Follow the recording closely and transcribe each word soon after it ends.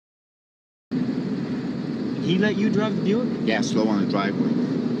He let you drive the Buick? Yeah, slow on the driveway.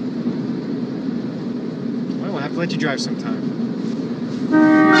 Well, we'll have to let you drive sometime.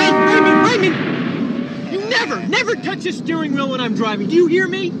 Raymond! You never touch the steering wheel when I'm driving. Do you hear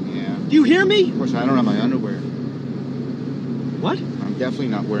me? Yeah. Do you hear me? Of course, I don't have my underwear. What? I'm definitely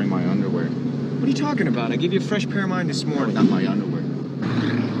not wearing my underwear. What are you talking about? I gave you a fresh pair of mine this morning. Not my underwear.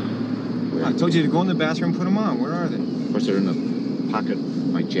 I told you to go in the bathroom and put them on. Where are they? Of course, they're in the pocket of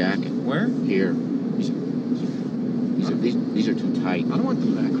my jacket. Where? Here. These are too tight. I don't want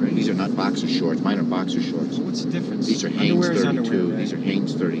them back, Ray. These are not boxer shorts. Mine are boxer shorts. So what's the difference? These are Hanes Underwear is 32. underwear, right? These are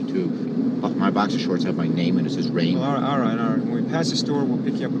Hanes 32. My boxer shorts have my name and it says Rain. Well, all right. When we pass the store, we'll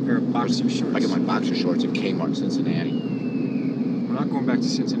pick you up a pair of boxer shorts. I get my boxer shorts at Kmart, Cincinnati. We're not going back to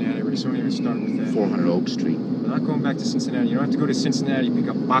Cincinnati, Ray, so don't even start with that. 400 Oak Street. We're not going back to Cincinnati. You don't have to go to Cincinnati to pick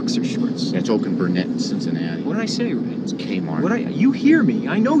up boxer shorts. That's Oak and Burnett in Cincinnati. What did I say, Ray? It's Kmart. You hear me.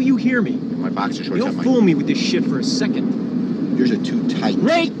 I know you hear me. My boxer shorts You have don't my... fool me with this shit for a second. Yours are too tight.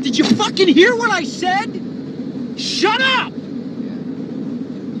 Ray, did you fucking hear what I said? Shut up!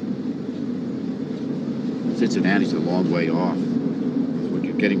 Cincinnati's a long way off.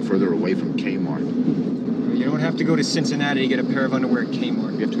 You're getting further away from Kmart. You don't have to go to Cincinnati to get a pair of underwear at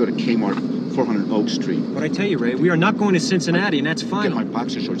Kmart. You have to go to Kmart, 400 Oak Street. But I tell you, Ray, we are not going to Cincinnati, and that's final. Get my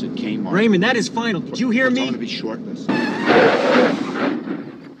boxer shorts at Kmart. Raymond, that is final. Did you hear me? I'm going to be shortless.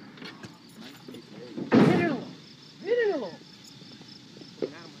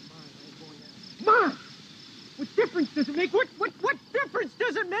 Ma! What difference does it make? What difference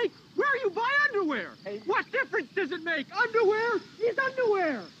does it make where you buy underwear? Hey. What difference does it make? Underwear is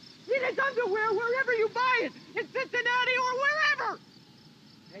underwear. It is underwear wherever you buy it. In Cincinnati or wherever.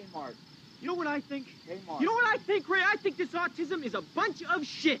 Kmart. You know what I think? Kmart. You know what I think, Ray? I think this autism is a bunch of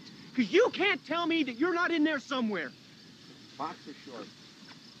shit. Because you can't tell me that you're not in there somewhere. Boxer shorts.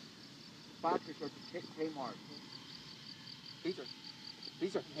 Boxer shorts at Kmart.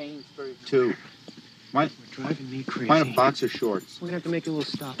 These are Hanes 32. You're driving me crazy. Mine are boxer shorts. We're gonna have to make a little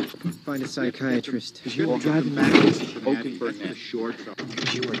stop. Find a psychiatrist. You're driving me crazy. Oak and Burnett shorts.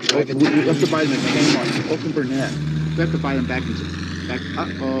 You are We driving me have to buy them at Kmart. Oak and Burnett. We have to buy them back.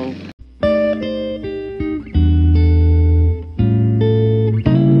 Uh-oh.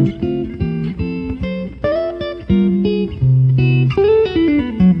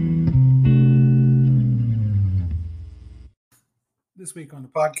 This week on the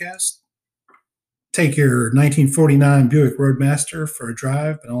podcast, take your 1949 Buick Roadmaster for a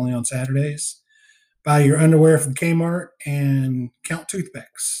drive, but only on Saturdays. Buy your underwear from Kmart and count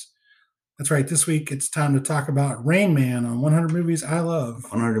toothpicks. That's right. This week, it's time to talk about Rain Man on 100 Movies I Love.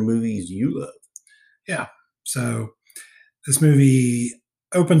 100 Movies You Love. Yeah. So this movie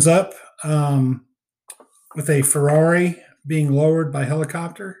opens up with a Ferrari being lowered by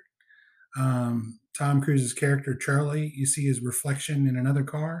helicopter. Tom Cruise's character, Charlie, you see his reflection in another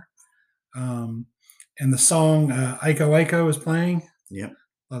car. And the song Aiko Aiko is playing. Yep.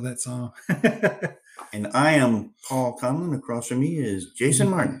 Love that song. And I am Paul Conlon. Across from me is Jason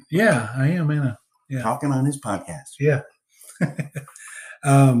Martin. Yeah, I am, Anna. Yeah. Talking on his podcast. Yeah.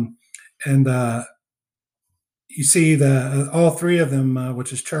 And you see all three of them,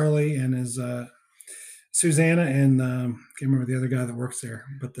 which is Charlie and his Susanna and can't remember the other guy that works there,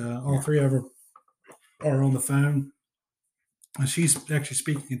 but all three of them are on the phone. She's actually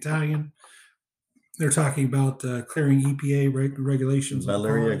speaking Italian. They're talking about clearing EPA regulations.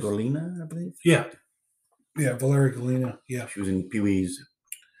 Valeria Golina, I believe. Yeah, Valeria Golina. Yeah, she was in Pee-wee's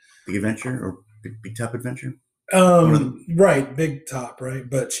Big Adventure or Big Top Adventure. Right, Big Top, right.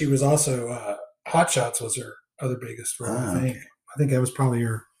 But she was also Hot Shots was her other biggest role. I think. Okay. I think that was probably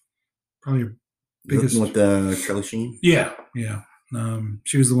her biggest. With Charlie Sheen. Yeah.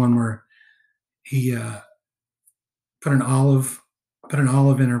 She was the one where he put an olive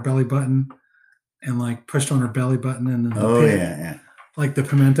in her belly button and like pushed on her belly button and then yeah. Like the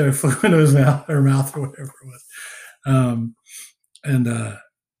pimento flew into her mouth or whatever it was. And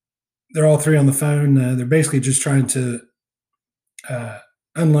they're all three on the phone. They're basically just trying to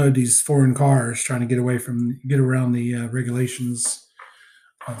unload these foreign cars, trying to get around the regulations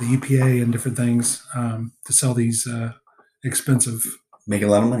of the EPA and different things to sell these expensive. Make a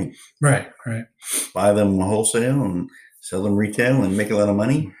lot of money. Right. Buy them wholesale and sell them retail and make a lot of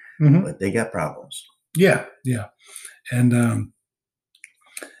money, but they got problems. Yeah. And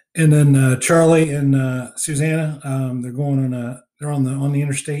then Charlie and Susanna, they're going they're on the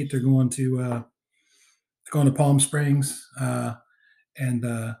interstate. They're going to Palm Springs,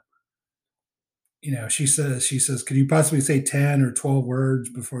 and she says, could you possibly say 10 or 12 words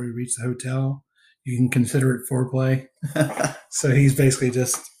before you reach the hotel? You can consider it foreplay. So he's basically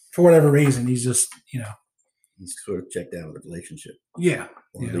just, for whatever reason, he's just, he's sort of checked out of the relationship. Yeah.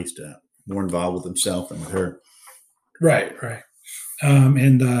 Or at least more involved with himself than with her. Right.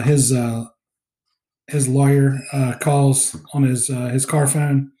 And his lawyer calls on his car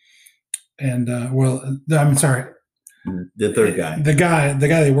phone, and I'm sorry, the third guy, the guy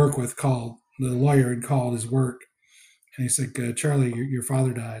they work with called. The lawyer had called his work, and he's like, Charlie, your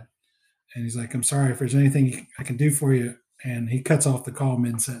father died, and he's like, I'm sorry if there's anything I can do for you, and he cuts off the call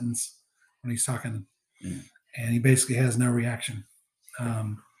mid sentence when he's talking, and he basically has no reaction, and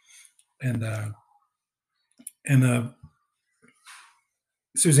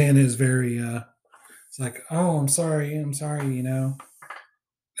Susanna is very it's like, oh, I'm sorry,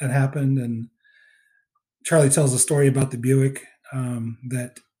 that happened. And Charlie tells a story about the Buick,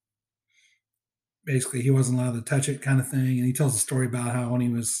 that basically he wasn't allowed to touch it, kind of thing. And he tells a story about how when he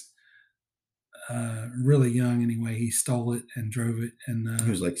was really young anyway, he stole it and drove it, and he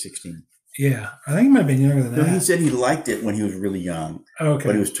was like 16. Yeah, I think he might have been younger than that. He said he liked it when he was really young. Okay.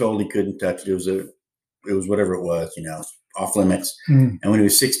 But he was told he couldn't touch it. It was whatever it was, off limits. And when he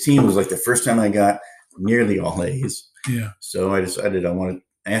was 16, it was like the first time I got nearly all A's. Yeah. So I decided I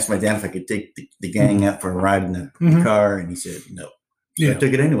asked my dad if I could take the gang out for a ride in the car, and he said no. So I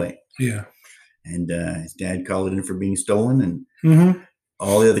took it anyway. Yeah. And his dad called it in for being stolen, and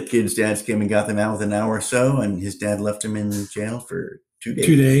all the other kids' dads came and got them out within an hour or so, and his dad left him in jail for 2 days.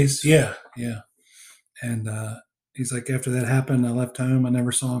 2 days, yeah. And he's like, after that happened, I left home. I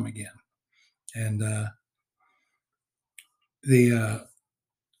never saw him again. And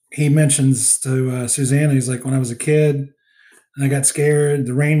he mentions to Susanna, he's like, when I was a kid and I got scared,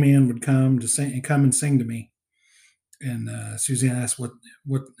 the Rain Man would come and sing to me. And Susanna asked,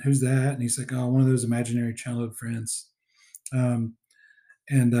 who's that? And he's like, oh, one of those imaginary childhood friends.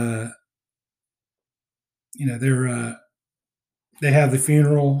 They have the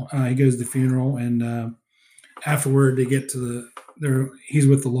funeral. He goes to the funeral, and afterward they get to he's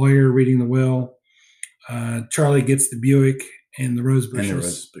with the lawyer reading the will. Charlie gets the Buick and the rose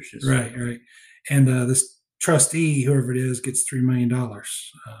bushes. Right. And this trustee, whoever it is, gets $3 million.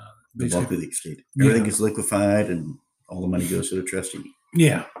 The bulk of the estate. Everything is liquefied, and all the money goes to the trustee.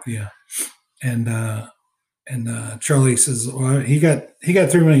 Yeah. And Charlie says, well, he got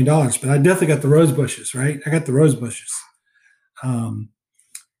 $3 million, but I definitely got the rose bushes, right? I got the rose bushes.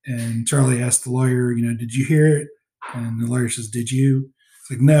 And Charlie asked the lawyer, did you hear it? And the lawyer says, did you?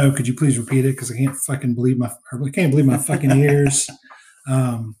 It's like, no, could you please repeat it? Because I can't believe my fucking ears.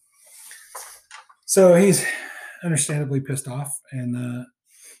 So he's understandably pissed off, and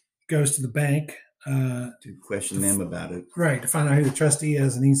goes to the bank to question them about it. Right, to find out who the trustee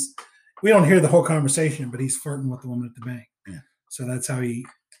is. And we don't hear the whole conversation, but he's flirting with the woman at the bank. Yeah. So that's how he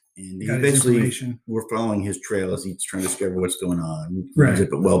got his information. We're following his trail as he's trying to discover what's going on. Right. He's up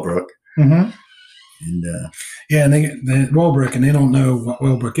at Wellbrook. Mm-hmm. And and they Wellbrook, and they don't know what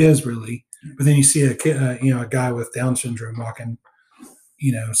Wellbrook is really. But then you see a kid, a guy with Down syndrome walking,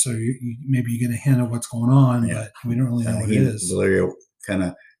 so maybe you get a hint of what's going on, but we don't really know what it is. Valerio kind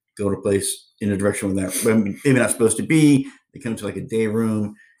of go to a place in a direction where they're maybe not supposed to be. They come to like a day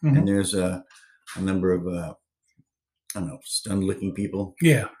room, and there's a number of stunned-looking people.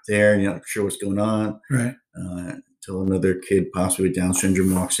 Yeah, there, and you're not sure what's going on. Right. Until another kid, possibly with Down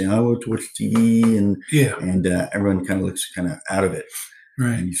syndrome, walks in. I will watch TV, and everyone kind of looks kind of out of it.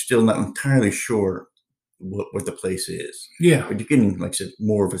 Right. And you're still not entirely sure what the place is. Yeah. But you're getting, like I said,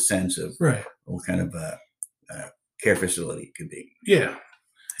 more of a sense of what kind of care facility it could be. Yeah.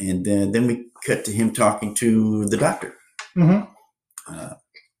 And then we cut to him talking to the doctor.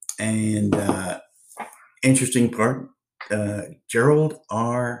 Interesting part, Gerald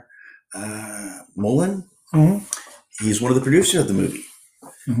R. Mullen. He's one of the producers of the movie.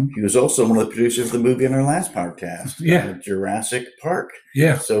 He was also one of the producers of the movie in our last podcast. Jurassic Park.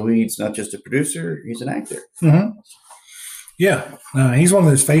 Yeah. So he's not just a producer, he's an actor. Yeah. He's one of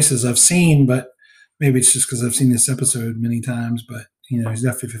those faces I've seen, but maybe it's just because I've seen this episode many times, but he's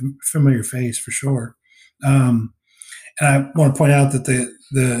definitely a familiar face for sure. And I want to point out that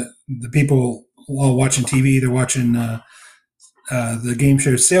the people while watching TV, they're watching the game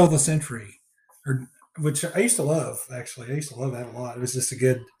show Sail the Century, which I used to love, actually. I used to love that a lot. It was just a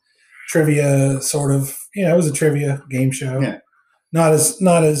good trivia sort of, it was a trivia game show. Yeah. Not as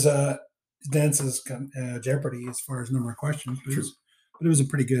dense as Jeopardy as far as number of questions, but it was a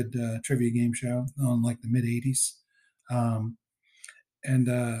pretty good trivia game show on like the mid 80s. And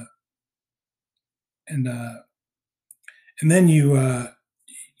then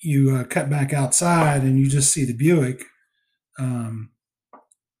you cut back outside and you just see the Buick,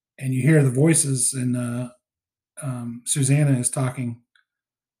 and you hear the voices, and Susanna is talking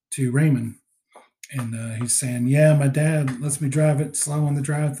to Raymond, and he's saying, "Yeah, my dad lets me drive it slow on the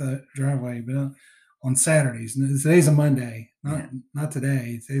driveway, but on Saturdays. And today's a Monday, not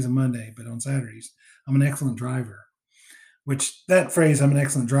today. Today's a Monday, but on Saturdays, I'm an excellent driver." Which that phrase, "I'm an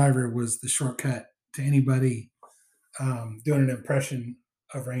excellent driver," was the shortcut to anybody doing an impression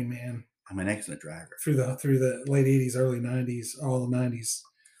of Rain Man. I'm an excellent driver. Through the late 80s, early 90s, all the 90s.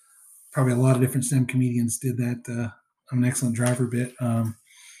 Probably a lot of different stand comedians did that I'm an excellent driver bit.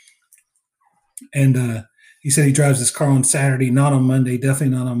 And he said he drives his car on Saturday, not on Monday,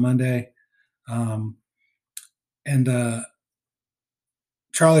 definitely not on Monday. And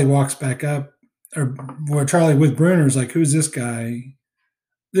Charlie walks back up, or Charlie with Bruner is like, "Who's this guy?"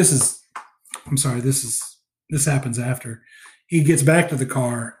 This happens after. He gets back to the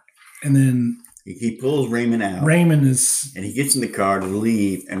car, and then he pulls Raymond out. And he gets in the car to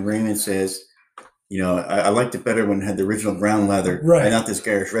leave, and Raymond says, I liked it better when it had the original brown leather, right, and not this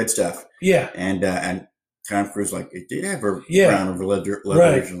garish red stuff. Yeah. And Tom Cruise like, it did have a brown leather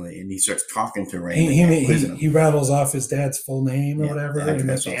right, originally, and he starts talking to Raymond. He rattles off his dad's full name or whatever, and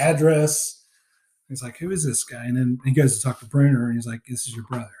the address. He's like, "Who is this guy?" And then he goes to talk to Bruner, and he's like, "This is your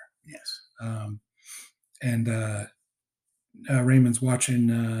brother." Yes. And Raymond's watching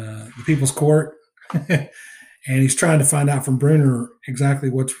the People's Court, and he's trying to find out from Bruner exactly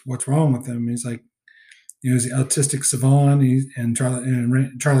what's wrong with him. He's like, is he autistic savant? And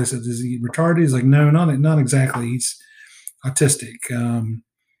Charlie says, "Is he retarded?" He's like, "No, not exactly. He's autistic."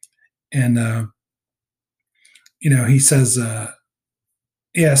 He says,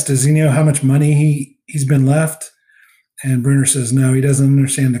 "Yes, does he know how much money he's been left?" And Bruner says, "No, he doesn't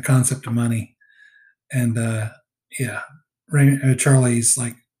understand the concept of money." And Charlie's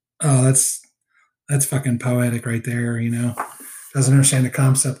like, "Oh, that's fucking poetic right there." Doesn't understand the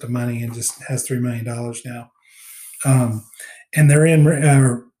concept of money and just has $3 million now. And they're in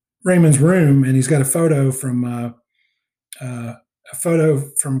Raymond's room, and he's got a photo from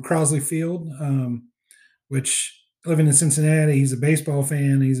Crosley Field, which, living in Cincinnati, he's a baseball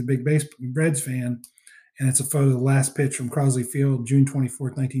fan. He's a big Reds fan. And it's a photo of the last pitch from Crosley Field, June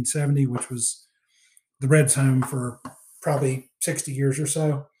 24th, 1970, which was the Reds' home for probably 60 years or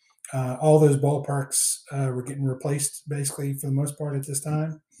so. All those ballparks were getting replaced, basically, for the most part at this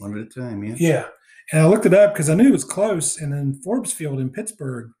time. One at a time, yeah. Yeah. And I looked it up because I knew it was close. And then Forbes Field in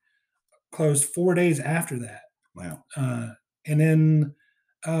Pittsburgh closed 4 days after that. Wow. And then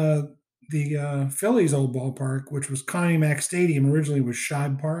the Phillies' old ballpark, which was Connie Mack Stadium, originally was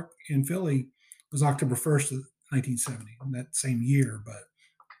Shibe Park in Philly, was October 1st of 1970, that same year. But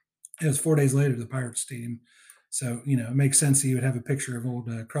it was 4 days later, the Pirates Stadium. So, it makes sense that you would have a picture of old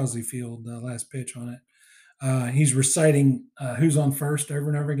Crosley Field, last pitch on it. He's reciting Who's on First over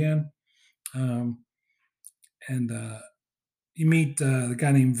and over again. And you meet the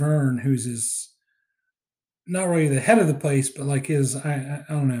guy named Vern, who's not really the head of the place, but like his, I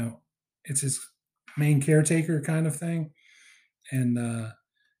don't know, it's his main caretaker kind of thing. And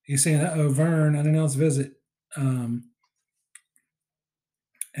he's saying, "Uh-oh, Vern, unannounced visit."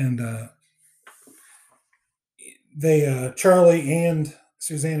 Charlie and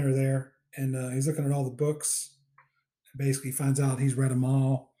Suzanne are there, and he's looking at all the books. Basically finds out he's read them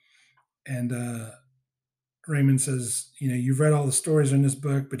all. And Raymond says, "You've read all the stories in this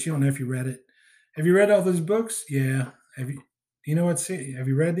book, but you don't know if you read it. Have you read all those books?" "Yeah." "Have you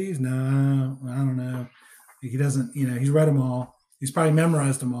read these?" "No, I don't know." He doesn't, he's read them all. He's probably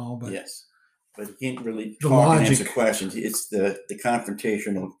memorized them all, but yes, but he can't really talk and answer questions. It's the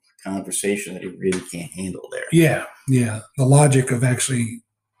confrontational conversation that he really can't handle there. Yeah. The logic of actually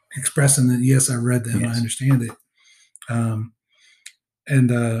expressing that, yes, I read them, yes, I understand it.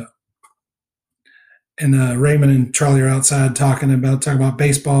 And Raymond and Charlie are outside talking about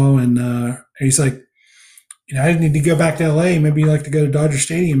baseball, and he's like, "I need to go back to LA. Maybe you'd like to go to Dodger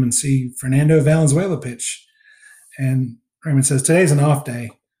Stadium and see Fernando Valenzuela pitch." And Raymond says, "Today's an off day."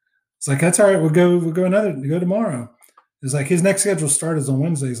 It's like, "That's all right. We'll go tomorrow." It's like his next scheduled start is on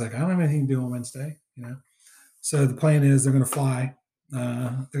Wednesday. He's like, "I don't have anything to do on Wednesday." So the plan is they're going to fly.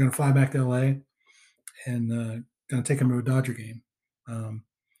 They're going to fly back to LA and going to take him to a Dodger game.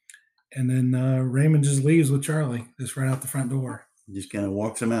 And then Raymond just leaves with Charlie, just right out the front door. Just kind of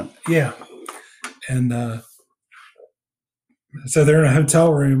walks him out. Yeah. And so they're in a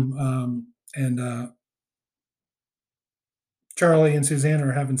hotel room, and Charlie and Suzanne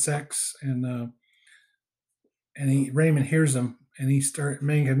are having sex, and Raymond hears them, and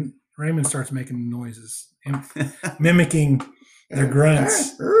Raymond starts making noises, mimicking their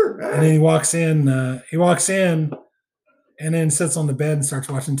grunts. And then he walks in, and then sits on the bed and starts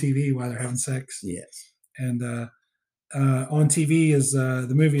watching TV while they're having sex. Yes. And on TV is the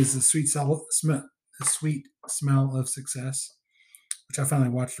movie is The The Sweet Smell of Success, which I finally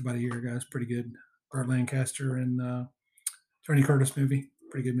watched about a year ago. It's pretty good. Burt Lancaster and Tony Curtis movie.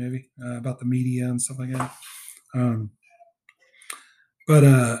 Pretty good movie about the media and stuff like that.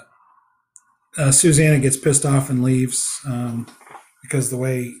 But Susanna gets pissed off and leaves because the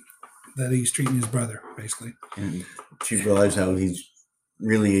way that he's treating his brother, basically. And she realized how he's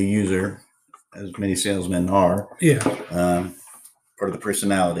really a user, as many salesmen are. Yeah. Part of the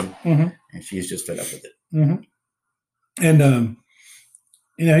personality. Mm-hmm. And she's just fed up with it. Mm-hmm. And,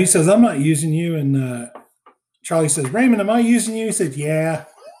 he says, I'm not using you. And Charlie says, Raymond, am I using you? He said, yeah.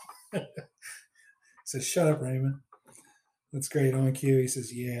 He says, shut up, Raymond. That's great. On cue, he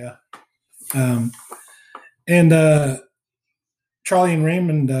says, yeah. And Charlie and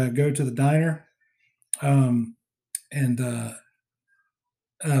Raymond go to the diner. And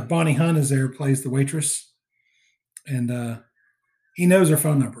Bonnie Hunt is there, plays the waitress. And he knows her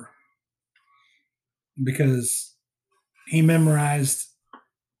phone number because he memorized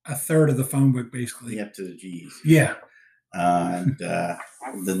a third of the phone book, basically. Up to the G's. Yeah. And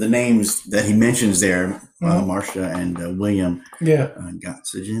the names that he mentions there, Marcia and William. Yeah.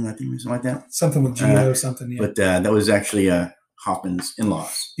 Gottsagen, I think, or something like that. Something with Geo, something. Yeah. But that was actually Hoffman's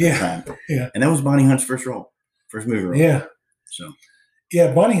in-laws. Yeah. Yeah. And that was Bonnie Hunt's first movie role. Yeah. So.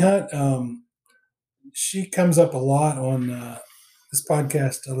 Yeah, Bonnie Hunt. She comes up a lot on this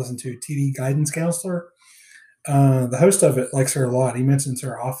podcast I listen to, TD Guidance Counselor. The host of it likes her a lot. He mentions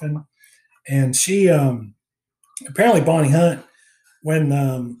her often. And she, apparently Bonnie Hunt, when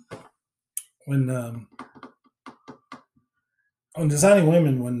on Designing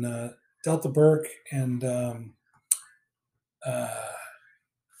Women, when Delta Burke and,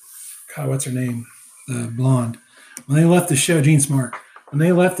 what's her name? The blonde. When they left the show, Jean Smart, when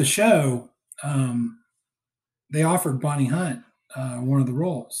they left the show, they offered Bonnie Hunt one of the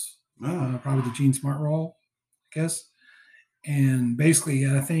roles, probably the Jean Smart role, I guess. And basically,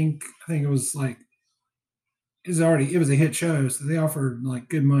 I think it was like it was a hit show, so they offered like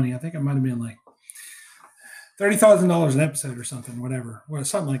good money. I think it might have been like $30,000 an episode or something, whatever. Well,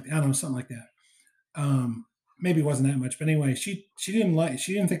 something like that. I don't know, something like that. Maybe it wasn't that much, but anyway, she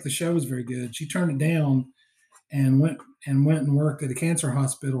didn't think the show was very good. She turned it down and went and worked at a cancer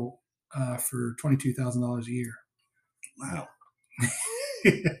hospital for $22,000 a year. Wow.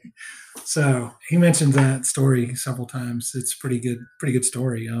 So he mentions that story several times. It's pretty good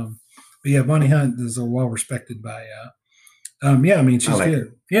story. But yeah, Bonnie Hunt is well respected by. I mean, she's good.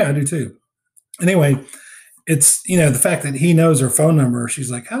 Her. Yeah, I do too. Anyway, it's the fact that he knows her phone number. She's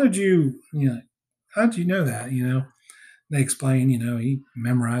like, how did you know that? They explain. He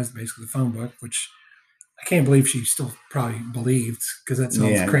memorized basically the phone book, which I can't believe she still probably believed because that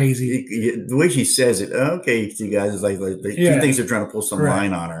sounds crazy. The way she says it, okay, you guys, is like she thinks they're trying to pull some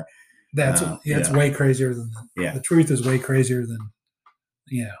line on her. It's way crazier than the truth is way crazier than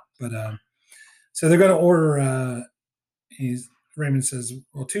But so they're going to order. Raymond says,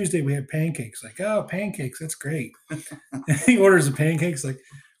 "Well, Tuesday we had pancakes." Like, oh, pancakes, that's great. And he orders the pancakes. Like,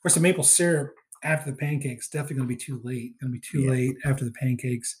 of course, the maple syrup after the pancakes definitely going to be too late. Going to be too late after the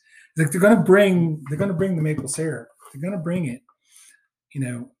pancakes. Like they're going to bring the maple syrup. They're going to bring it.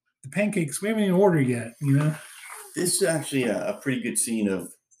 The pancakes we haven't even ordered yet. This is actually a pretty good scene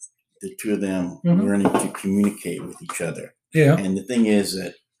of the two of them learning to communicate with each other. Yeah. And the thing is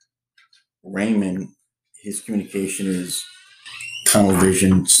that Raymond, his communication is tunnel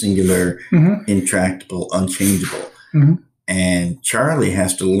vision, singular, intractable, unchangeable. Mm-hmm. And Charlie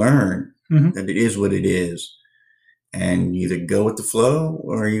has to learn that it is what it is. And you either go with the flow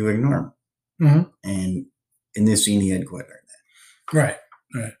or you ignore him. Mm-hmm. And in this scene, he had quite learned that. Right.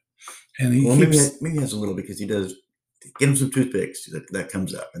 And he maybe he has a little because he does get him some toothpicks that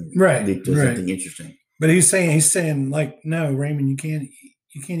comes up and lead to something interesting. But he's saying like, no, Raymond, you can't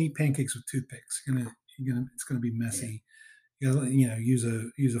eat pancakes with toothpicks. It's gonna be messy. Yeah.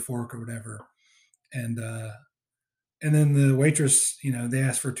 Use a fork or whatever. And then the waitress, they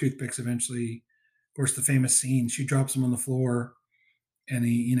ask for toothpicks eventually. Of course, the famous scene, she drops them on the floor and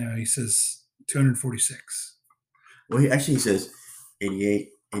he says 246. Well, he says 88,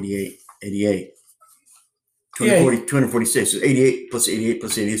 88, 88. 240, 246. So 88 plus 88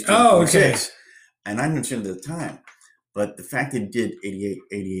 plus 88 is 246. Oh, okay. And I didn't understand at the time. But the fact that he did 88,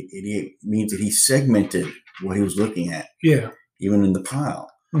 88, 88 means that he segmented what he was looking at. Yeah. Even in the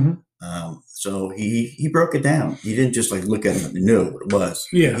pile. Mm-hmm. So he broke it down. He didn't just look at it and know what it was.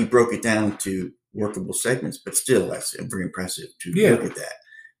 Yeah. He broke it down to workable segments, but still that's very impressive to look at that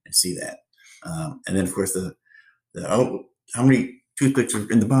and see that. And then of course how many toothpicks are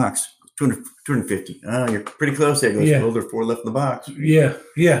in the box? 250. Oh, you're pretty close there. Goes, well, there are 4 left in the box. Yeah.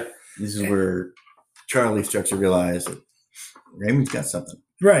 This is where Charlie starts to realize that Raymond's got something.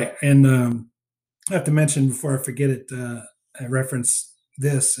 Right. And I have to mention before I forget it, I reference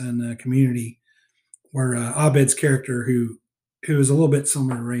this in Community, where Abed's character, who is a little bit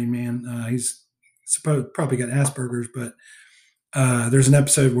similar to Rain Man, he's probably got Asperger's, but there's an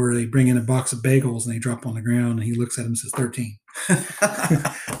episode where they bring in a box of bagels and they drop on the ground, and he looks at him and says 13.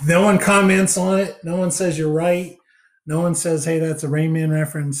 No one comments on it. No one says you're right. No one says, hey, that's a Rain Man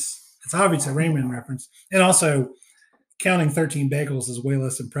reference. It's obvious a Rain Man reference. And also, counting 13 bagels is way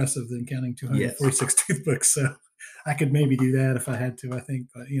less impressive than counting 246 toothpicks. So I could maybe do that if I had to, I think.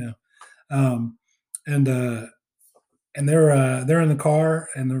 But, and they're in the car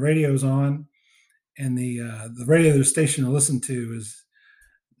and the radio's on, and the radio station to listen to is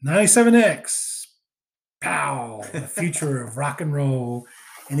 97X, pow, the future of rock and roll.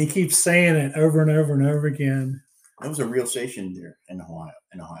 And he keeps saying it over and over and over again. That was a real station there in Ohio.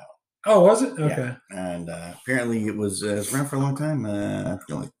 Oh, was it? Okay. Yeah. And apparently it was around for a long time. I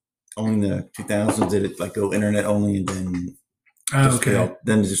feel like only in the 2000s did it like go internet only, and then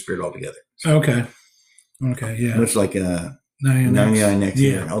disappeared altogether. So, okay, yeah. Much like 99X.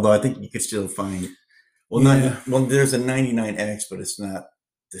 Yeah. Although I think you could still find. There's a 99X, but it's not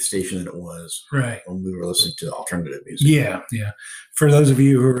the station that it was right when we were listening to alternative music. Yeah. For those of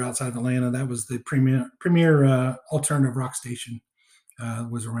you who are outside of Atlanta, that was the premier alternative rock station.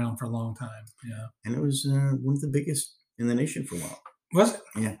 Was around for a long time. Yeah. And it was one of the biggest in the nation for a while. Was it?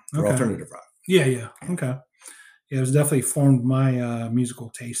 Yeah. For alternative rock. Yeah. Okay. Yeah, it was definitely formed my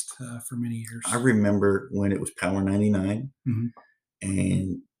musical taste for many years. I remember when it was Power 99,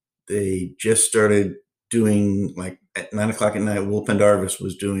 and they just started doing, like, at 9 o'clock at night, Will Pendarvis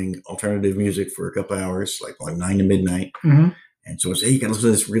was doing alternative music for a couple hours, like 9 to midnight. And so it's, hey, you can listen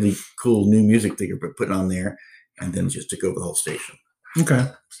to this really cool new music that you're putting on there. And then it just took over the whole station. Okay.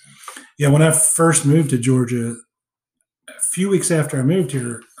 Yeah, when I first moved to Georgia, a few weeks after I moved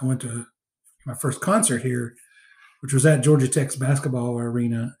here, I went to my first concert here, which was at Georgia Tech's basketball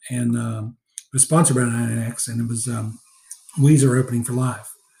arena, and it was sponsored by 99X, and it was Weezer opening for Live.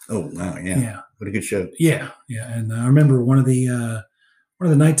 Oh wow! Yeah. What a good show. Yeah. And I remember one of the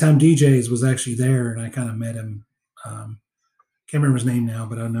nighttime DJs was actually there, and I kind of met him. Can't remember his name now,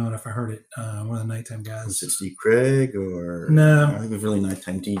 but I know it if I heard it. One of the nighttime guys. Was it Steve Craig or no? I think it was really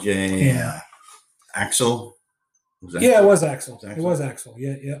nighttime DJ. Yeah. Axel. It was Axel. It was Axel.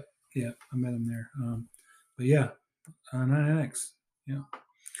 Yeah. I met him there. But yeah, 99X. Yeah.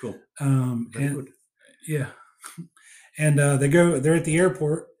 Cool. Good. Yeah. And they're at the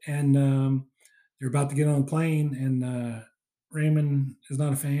airport, and they're about to get on the plane, and Raymond is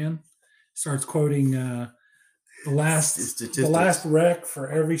not a fan. Starts quoting the last wreck for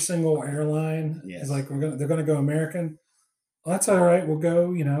every single airline. Yes. Is like they're gonna go American. Well, that's all right. We'll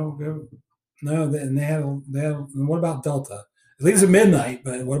go. Go. No, and they had. What about Delta? It leaves at midnight,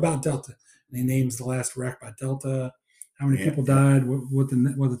 but what about Delta? And he names the last wreck by Delta. How many people died? What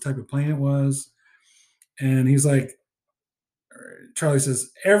the type of plane it was? And he's like, Charlie says,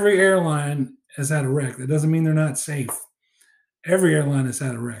 every airline has had a wreck. That doesn't mean they're not safe. Every airline has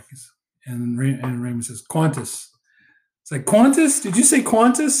had a wreck. And Raymond says, Qantas. It's like, Qantas? Did you say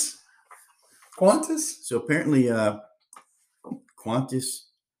Qantas? Qantas? So apparently Qantas,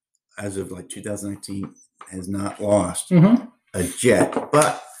 as of like 2019, has not lost a jet.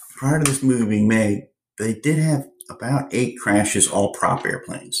 But prior to this movie being made, they did have about 8 crashes, all prop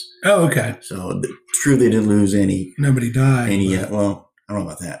airplanes. Oh, okay. So true, they didn't lose any. Nobody died. Well, I don't know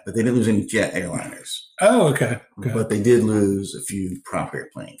about that, but they didn't lose any jet airliners. Oh, okay. But they did lose a few prop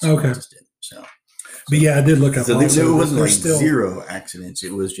airplanes. Okay. But yeah, I did look up. So it wasn't like zero accidents.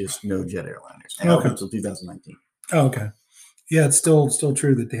 It was just no jet airliners until 2019. Oh, okay. Yeah, it's still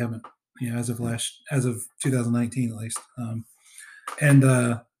true that they haven't. As of 2019 at least.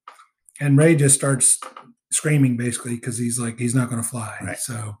 And Ray just starts screaming basically because he's not going to fly. Right.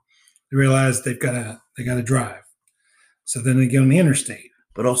 So they realize they got to drive. So then they get on the interstate.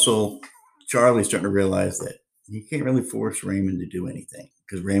 But also, Charlie's starting to realize that you can't really force Raymond to do anything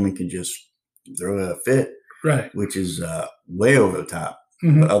because Raymond can just throw a fit, right? Which is way over the top.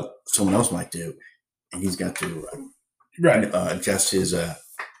 But someone else might do, and he's got to adjust his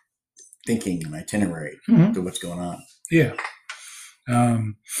thinking and itinerary to what's going on. Yeah.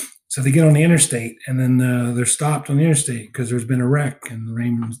 So they get on the interstate, and then they're stopped on the interstate because there's been a wreck, and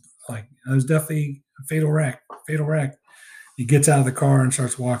Raymond's like, "That was definitely a fatal wreck." He gets out of the car and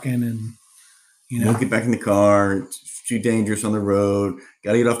starts walking, and Don't get back in the car. It's too dangerous on the road.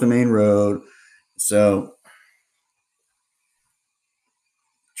 Got to get off the main road. So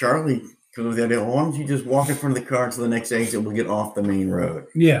Charlie comes with the idea, why don't you just walk in front of the car to the next exit? We'll get off the main road.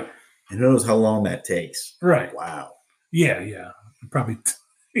 Yeah. And who knows how long that takes? Right. Wow. Yeah. Probably.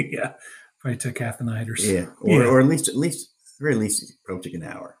 Yeah. Probably took half the night or so. Yeah. Or at least, very least, it probably took an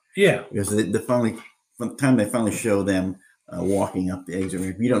hour. Yeah. Because from the time they finally show them walking up the exit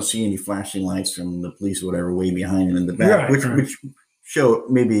ramp, you don't see any flashing lights from the police or whatever way behind them in the back, which show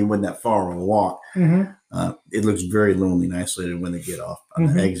maybe it wasn't that far of a walk. Mm-hmm. It looks very lonely and isolated when they get off on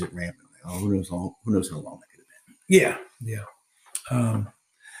the exit ramp. Oh, who knows how long that could have been? Yeah.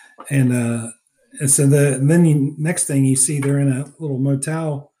 And so next thing you see, they're in a little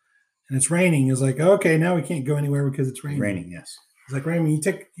motel and it's raining. It's like, okay, now we can't go anywhere because it's raining. Raining, yes. It's like, Raymond,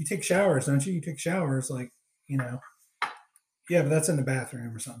 you take showers, don't you? You take showers, like, yeah, but that's in the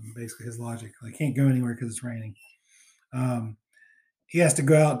bathroom or something. Basically, his logic, like, can't go anywhere because it's raining. He has to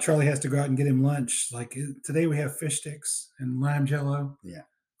go out. Charlie has to go out and get him lunch. Like, today we have fish sticks and lime jello. Yeah,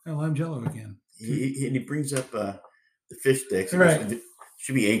 lime jello again. He brings up the fish sticks. Right. There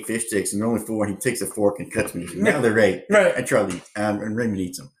should be 8 fish sticks, and there are only 4. And he takes a fork and cuts them. Now they're 8. Right. And Charlie and Raymond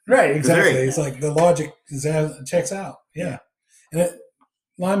eats them. Right. Exactly. It's like the logic checks out. Yeah. And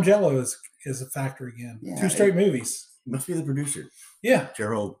lime jello is a factor again. Yeah, 2 straight movies. Must be the producer. Yeah.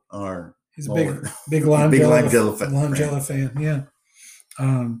 Gerald R. He's a big lime jello fan. Yeah.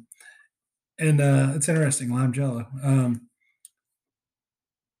 And it's interesting, lime jello.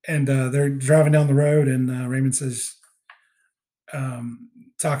 And they're driving down the road, and Raymond says,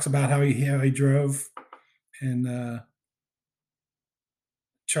 talks about how he drove, and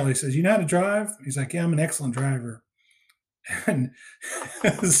Charlie says, "You know how to drive?" He's like, "Yeah, I'm an excellent driver." And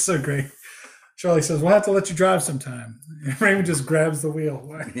this is so great. Charlie says, "We'll have to let you drive sometime." And Raymond just grabs the wheel.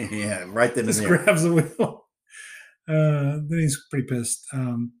 Yeah, right then and there. Just grabs the wheel. Then he's pretty pissed.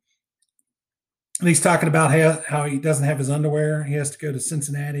 And he's talking about how he doesn't have his underwear. He has to go to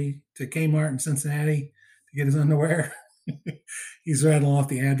Kmart in Cincinnati to get his underwear. He's rattling off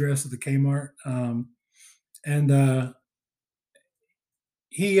the address of the Kmart.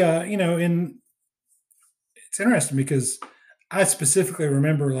 It's interesting because I specifically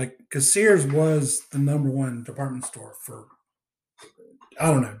remember, because Sears was the #1 department store for, I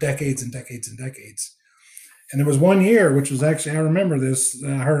don't know, decades and decades and decades. And there was one year, which was actually, I remember this,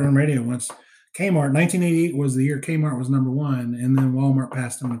 I heard it on radio once, Kmart, 1988 was the year Kmart was #1, and then Walmart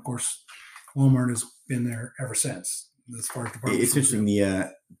passed them. Of course, Walmart has been there ever since, as far as department it's interesting,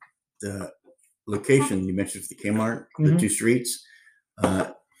 the location you mentioned for the Kmart, the 2 streets,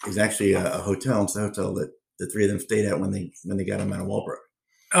 is actually a hotel. It's the hotel that the 3 of them stayed at when they got them out of Walbrook.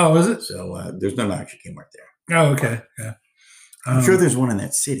 Oh, is it? So there's no actual Kmart there. Oh, okay. Yeah. I'm sure there's one in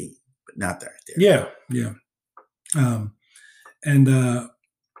that city, but not there. Yeah.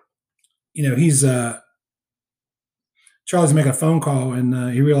 He's Charlie's making a phone call,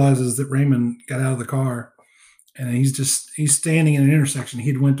 and he realizes that Raymond got out of the car, and he's standing in an intersection.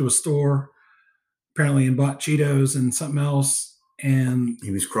 He'd went to a store apparently and bought Cheetos and something else. And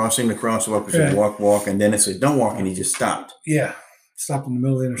he was crossing the crosswalk. It said walk, and then it said don't walk, and he just stopped. Yeah, stopped in the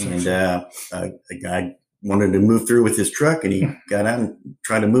middle of the intersection. And a guy wanted to move through with his truck, and he got out and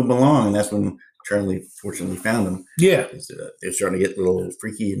tried to move along, and that's when Charlie fortunately found him. Yeah, they're starting to get a little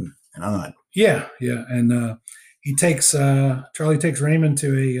freaky and odd. Yeah, and Charlie takes Raymond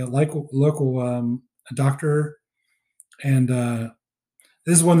to a local doctor, and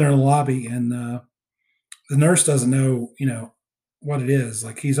this is when they're in the lobby, and the nurse doesn't know, what it is.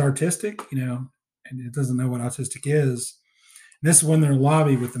 Like, he's autistic, and it doesn't know what autistic is. And this is when they're in the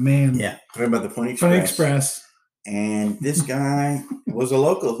lobby with the man. Yeah, talking about the Pony Express. And this guy was a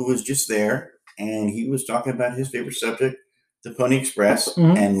local who was just there, and he was talking about his favorite subject, the Pony Express.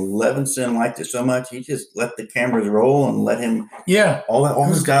 And Levinson liked it so much, he just let the cameras roll and let him. Yeah, all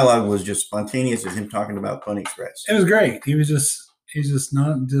his dialogue was just spontaneous as him talking about Pony Express. It was great. He's just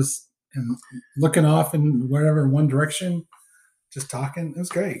not just and looking off in whatever one direction, just talking. It was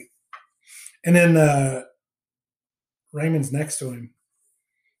great. And then Raymond's next to him,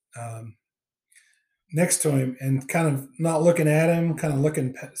 and kind of not looking at him, kind of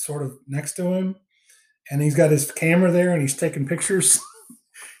looking sort of next to him. And he's got his camera there, and he's taking pictures.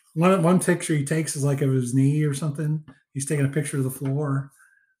 One picture he takes is like of his knee or something. He's taking a picture of the floor.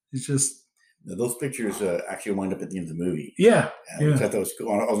 It's just. Those pictures actually wind up at the end of the movie. Yeah. Which I thought was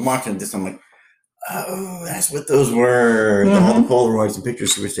cool. I was watching this. I'm like, oh, that's what those were. All the Polaroids and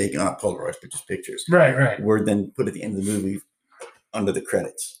pictures he was taking. Not Polaroids, but just pictures. Right. Were then put at the end of the movie under the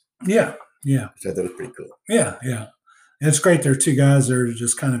credits. Yeah. Which I thought was pretty cool. Yeah. And it's great. There are 2 guys that are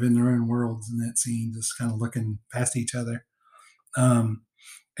just kind of in their own worlds in that scene, just kind of looking past each other. And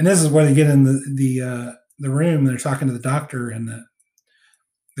this is where they get in the room. They're talking to the doctor, and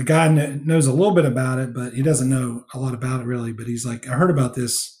the guy knows a little bit about it, but he doesn't know a lot about it really. But he's like, I heard about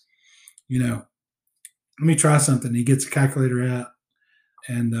this let me try something. He gets a calculator out,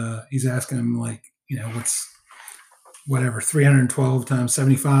 and he's asking him, like, what's whatever 312 times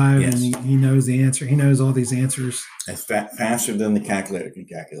 75, yes. And he knows the answer. He knows all these answers. It's faster than the calculator can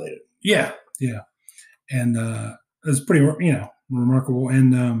calculate it. Yeah, and it's pretty, remarkable.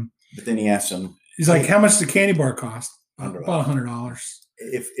 And but then he asks him, he's like, "How much does a candy bar cost?" $100. About $100.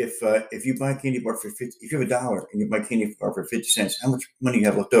 If you buy a candy bar for 50, if you have $1 and you buy a candy bar for 50 cents, how much money you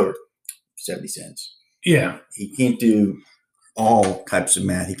have left over? 70 cents. Yeah, he can't do all types of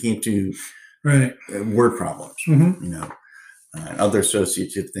math. He can't do word problems. Mm-hmm. Other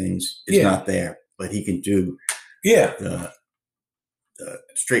associative things is not there, but he can do the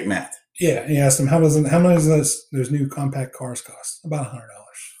straight math. Yeah, he asked him, how much does those new compact cars cost? About $100.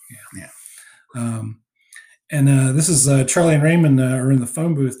 Yeah. And this is Charlie and Raymond are in the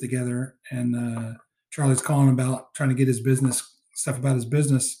phone booth together, and Charlie's calling about trying to get his business stuff about his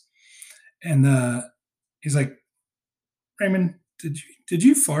business, and he's like, "Raymond, did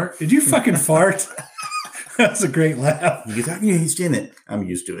you fart? Did you fucking fart?" That's a great laugh. He's like, "Yeah, he's in it. I'm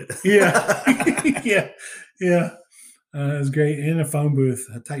used to it." Yeah. It was great in a phone booth,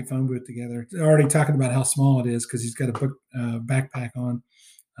 a tight phone booth together. Already talking about how small it is because he's got a book backpack on.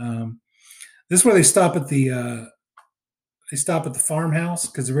 This is where they stop at the farmhouse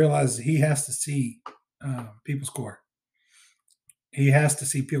because they realize he has to see people score. He has to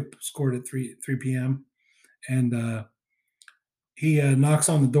see people scored at 3 p.m. And he knocks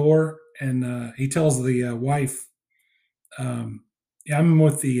on the door and he tells the wife, "I'm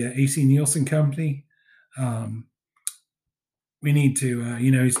with the AC Nielsen company. We need to,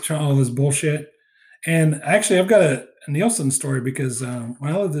 he's trying all this bullshit." And actually, I've got a Nielsen story because when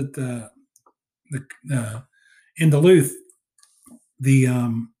I lived at in Duluth, the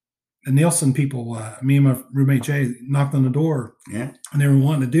Nielsen people, me and my roommate Jay, knocked on the door, and they were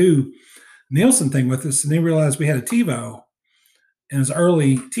wanting to do Nielsen thing with us, and they realized we had a TiVo, and it was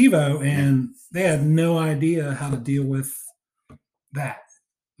early TiVo, and they had no idea how to deal with that.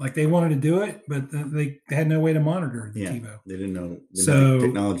 Like they wanted to do it, but they had no way to monitor the TiVo. They didn't know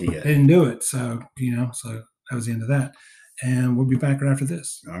technology yet. They didn't do it, so so that was the end of that. And we'll be back right after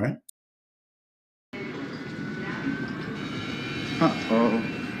this. All right.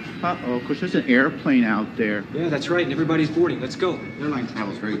 Because there's an airplane out there. Yeah, that's right, and everybody's boarding. Let's go. Airline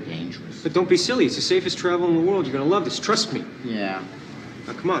travel is very dangerous. But don't be silly. It's the safest travel in the world. You're going to love this. Trust me. Yeah.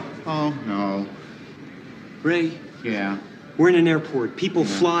 Now, come on. Oh, no. Ray. Yeah. We're in an airport. People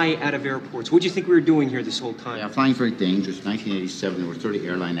fly out of airports. What do you think we were doing here this whole time? Yeah, flying's very dangerous. In 1987, there were 30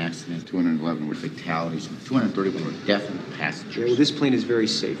 airline accidents, 211 were fatalities, and 231 were definite passengers. Yeah, well, this plane is very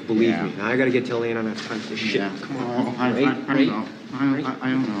safe, believe me. Now, I got to get to LA and I don't have time for this shit. Yeah. Come on. Oh, I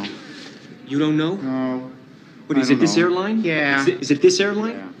don't know. You don't know? No. What, is it this airline? Yeah. Is it this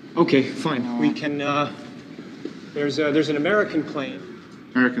airline? Yeah. Okay, fine. No. We can, there's an American plane.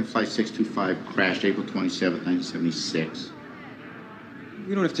 American Flight 625 crashed April 27th, 1976.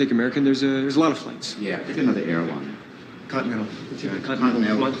 We don't have to take American. There's a lot of flights. Yeah, pick another airline. Continental.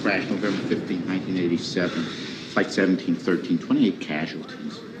 Continental crashed November 15th, 1987. Flight 1713, 28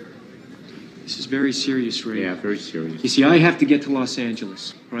 casualties. This is very serious, Ray. Yeah, very serious. You see, I have to get to Los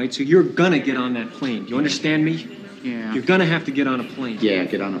Angeles, right? So you're gonna get on that plane. Do you understand me? Yeah. You're gonna have to get on a plane. Yeah,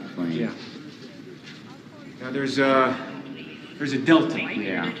 get on a plane. Yeah. Now there's a Delta.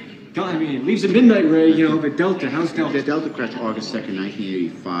 Yeah. I mean, it leaves at midnight, Ray, but Delta, how's Delta? The Delta crashed August 2nd,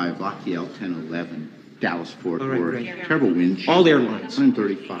 1985, Lockheed L-1011, Dallas, Fort Worth. Right. Terrible wind chill. All airlines.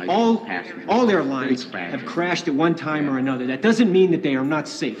 135 passengers. All airlines have crashed at one time or another. That doesn't mean that they are not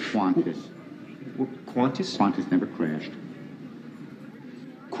safe. Qantas. Qantas? Qantas never crashed.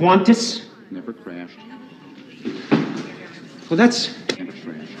 Qantas? Never crashed. Well, that's... Never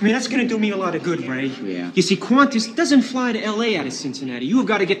crashed. I mean, that's going to do me a lot of good, Ray. Yeah. You see, Qantas doesn't fly to L.A. out of Cincinnati. You have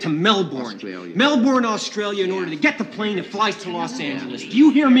got to get to Melbourne. Australia. Melbourne, Australia, in order to get the plane that flies to Los Angeles. Do you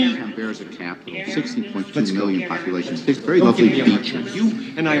hear me? Canberra's a capital. 16.2 million population. Six very lovely beaches.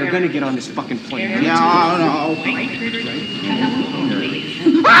 You and I are going to get on this fucking plane. No.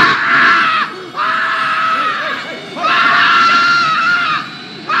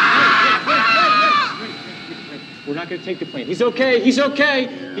 We're not going to take the plane. He's okay. He's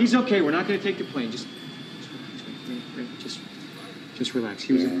okay. We're not going to take the plane. Just relax.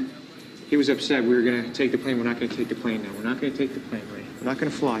 He was upset. We were going to take the plane. We're not going to take the plane now. We're not going to take the plane, Ray. We're not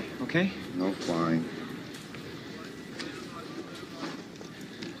going to fly, okay? No flying.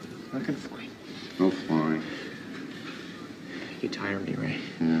 Not going to fly. No flying. You tire me, Ray.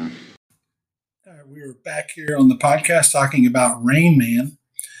 Yeah. All right, we are back here on the podcast talking about Rain Man.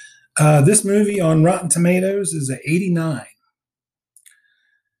 This movie on Rotten Tomatoes is an 89.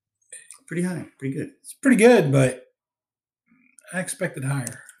 pretty high, pretty good. It's pretty good, but I expected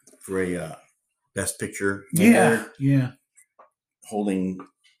higher. For a Best Picture. Yeah. Holding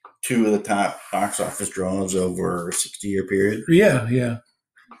 2 of the top box office draws over a 60-year period. Yeah.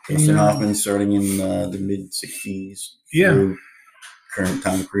 Dustin Hoffman starting in the mid-60s. Yeah. Through current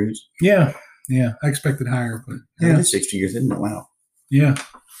Tom Cruise. Yeah. I expected higher, but yeah. It is 60 years, isn't it? Wow. Yeah.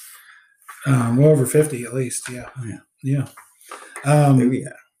 Well over 50 at least. Yeah. Oh,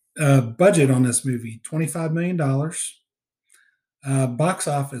 yeah. Budget on this movie, $25 million. Box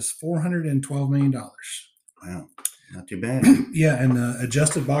office, $412 million. Wow. Not too bad. Yeah. And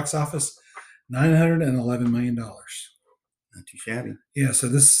adjusted box office, $911 million. Not too shabby. Yeah. So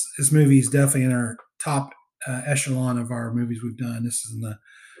this movie is definitely in our top echelon of our movies we've done. This is in the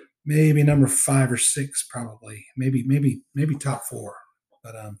maybe number 5 or 6, probably. Maybe top 4.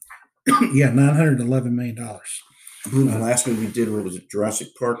 But yeah, $911 million. I believe the last movie we did, what was it? Jurassic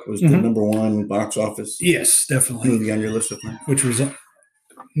Park was the number 1 box office. Yes, definitely. Movie on your list of them, which was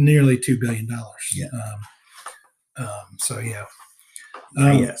nearly $2 billion. Yeah. So yeah.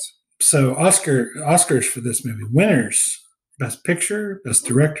 Yes. So Oscars for this movie: winners, Best Picture, Best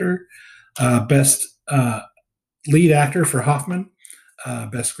Director, Best Lead Actor for Hoffman,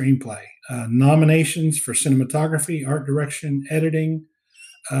 Best Screenplay. Nominations for cinematography, art direction, editing,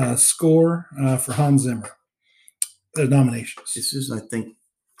 score for Hans Zimmer. The nominations. This is, I think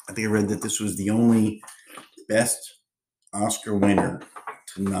I read that this was the only Best Oscar winner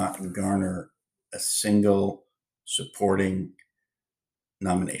to not garner a single supporting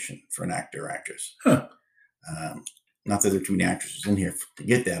nomination for an actor or actress. Huh. Not that there are too many actresses in here to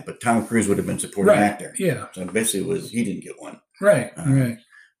get that, but Tom Cruise would have been supporting actor. Yeah. So basically, he didn't get one. Right.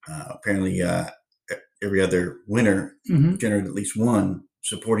 Apparently, every other winner generated at least one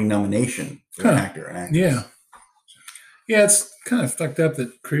supporting nomination for an actor and actress. Yeah. Yeah, it's kind of fucked up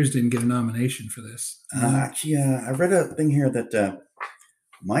that Cruise didn't get a nomination for this. Actually, I read a thing here that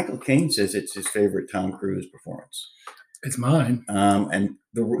Michael Caine says it's his favorite Tom Cruise performance. It's mine. And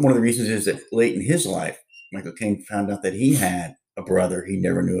one of the reasons is that late in his life, Michael Caine found out that he had a brother he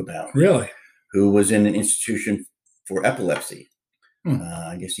never knew about. Really? Who was in an institution for epilepsy.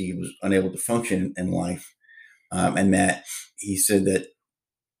 I guess he was unable to function in life. And that he said that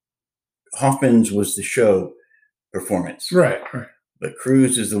Hoffman's was the show performance. Right. But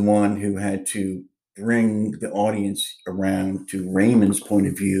Cruise is the one who had to bring the audience around to Raymond's point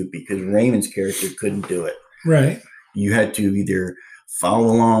of view because Raymond's character couldn't do it. Right. You had to either follow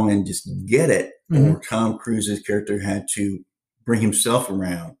along and just get it, or Tom Cruise's character had to bring himself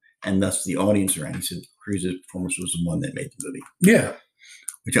around and thus the audience around. He said Cruise's performance was the one that made the movie. Yeah.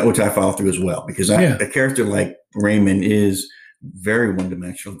 Which I follow through as well, because a character like Raymond is very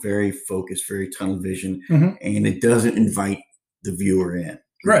one-dimensional, very focused, very tunnel vision, and it doesn't invite the viewer in.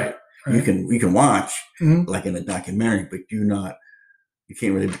 Right. You can watch like in a documentary, but you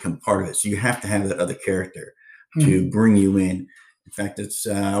can't really become part of it. So you have to have that other character to bring you in. In fact, it's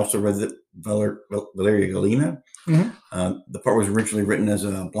I also read that Valeria Golina, the part was originally written as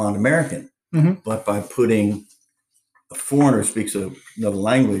a blonde American, but by putting a foreigner who speaks another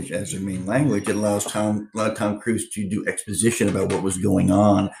language as their main language, it allowed Tom Cruise to do exposition about what was going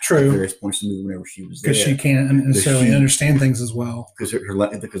on at various points in the movie whenever she was there. Because she can't necessarily understand things as well. Because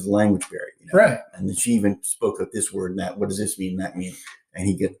the language barrier. Right. And then she even spoke of this word and that. What does this mean? That mean? And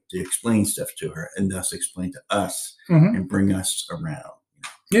he get to explain stuff to her and thus explain to us and bring us around.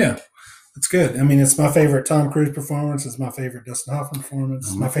 Yeah. That's good. I mean, it's my favorite Tom Cruise performance. It's my favorite Dustin Hoffman performance.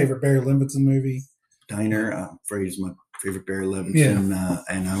 It's my favorite Barry Levinson movie. Diner, I'm afraid is my favorite Barry Levinson,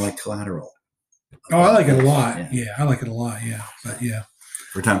 and I like Collateral. Oh, I like it a lot. Yeah, I like it a lot. Yeah, but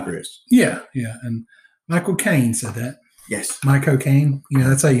for Tom Cruise. Yeah, and Michael Caine said that. Yes, Michael Caine.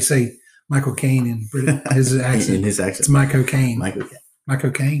 That's how you say Michael Caine in his accent. In his accent, it's Michael Caine.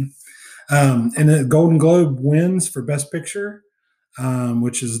 Michael Caine. And the Golden Globe wins for Best Picture,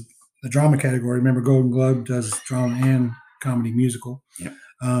 which is the drama category. Remember, Golden Globe does drama and comedy musical. Yep.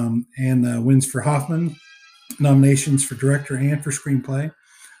 And wins for Hoffman, nominations for director and for screenplay.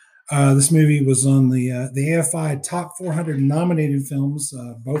 This movie was on the AFI Top 400 nominated films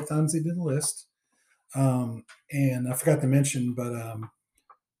both times they did the list. And I forgot to mention, but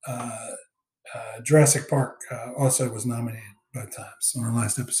Jurassic Park also was nominated both times on our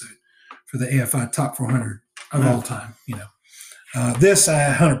last episode for the AFI Top 400 of all time. This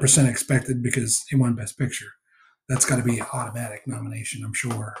I 100% expected because it won Best Picture. That's got to be an automatic nomination, I'm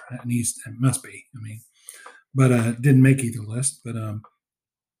sure. It must be. I mean, but didn't make either list. But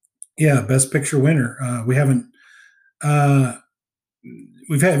Best Picture winner. We haven't.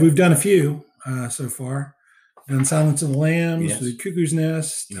 We've done a few so far. done Silence of the Lambs, Yes. The Cuckoo's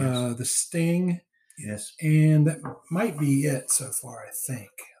Nest, Yes. The Sting. Yes. And that might be it so far, I think.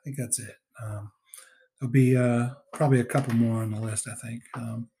 I think that's it. There'll be probably a couple more on the list, I think.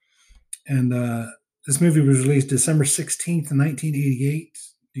 And this movie was released December 16th, 1988.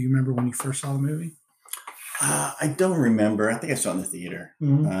 Do you remember when you first saw the movie? I don't remember. I think I saw it in the theater.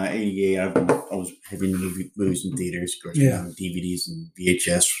 88. I was having movies in theaters, of course. Yeah. DVDs and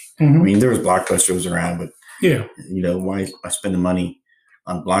VHS. I mean, there was Blockbusters around, but why I spend the money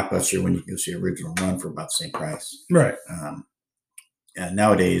on Blockbuster when you can go see original run for about the same price? Right. And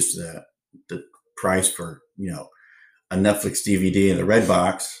nowadays, the price for a Netflix DVD in the red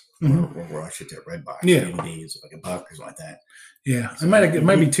box, or I should say red box DVD is like $1 or something like that. Yeah, so it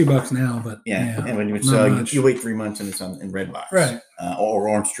might be $2 now, but and when you wait 3 months and it's in Redbox, right? Or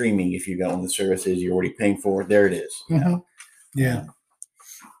on streaming if you got one of the services you're already paying for. There it is.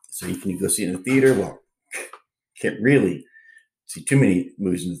 So you can go see it in the theater. Well, can't really see too many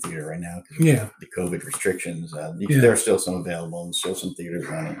movies in the theater right now because of the COVID restrictions. There are still some available and still some theaters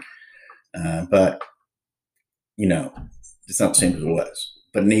running, but it's not the same as it was.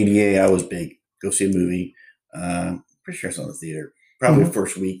 But in '88, I was big. Go see a movie. Pretty sure I saw it in the theater. Probably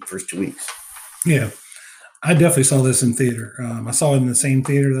first 2 weeks. Yeah, I definitely saw this in theater. I saw it in the same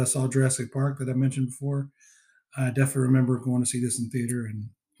theater that I saw Jurassic Park that I mentioned before. I definitely remember going to see this in theater and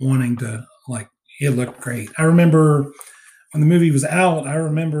wanting to, it looked great. I remember when the movie was out, I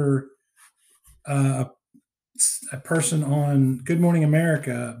remember a person on Good Morning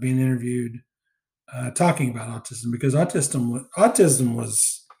America being interviewed talking about autism, because autism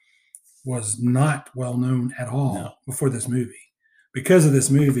was not well known at all before this movie. Because of this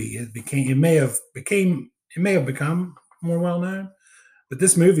movie, it may have become more well known, but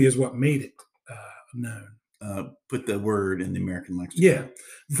this movie is what made it known. Put the word in the American lexicon. Yeah.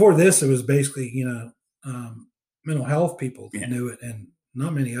 Before this, it was basically mental health people knew it, and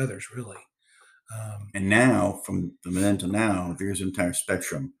not many others really. And now, from then to now, there's an entire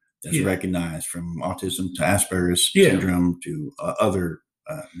spectrum that's recognized, from autism to Asperger's syndrome to other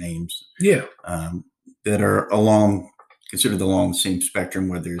names. That are considered along the same spectrum,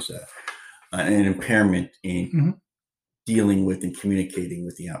 where there's an impairment in dealing with and communicating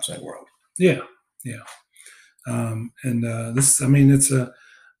with the outside world.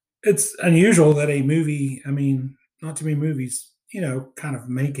 It's unusual that a movie, not too many movies, kind of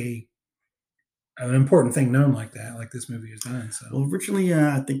make an important thing known like that, like this movie has done. So, well, originally,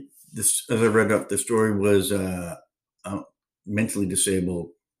 I think this, as I read up, the story was a mentally disabled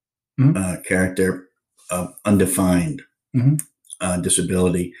character of undefined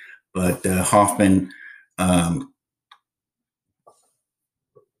disability, but Hoffman and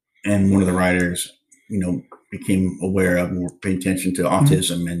one of the writers, became aware of, more paying attention to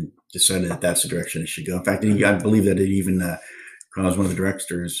autism, and decided that that's the direction it should go. In fact, I believe that it even caused one of the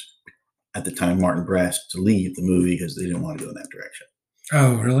directors at the time, Martin Brest, to leave the movie because they didn't want to go in that direction.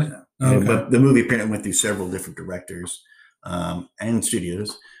 Oh, really? Okay. But the movie apparently went through several different directors and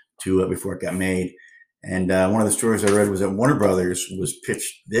studios before it got made. And one of the stories I read was that Warner Brothers was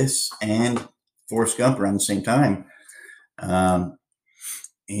pitched this and Forrest Gump around the same time. And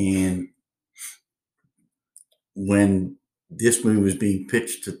when this movie was being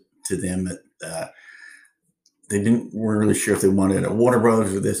pitched to them, they weren't really sure if they wanted a Warner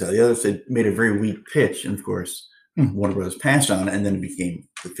Brothers or this or the other. So they made a very weak pitch, and of course, Warner Brothers passed on it, and then it became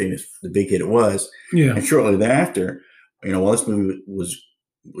the big hit it was. Yeah. And shortly thereafter, while this movie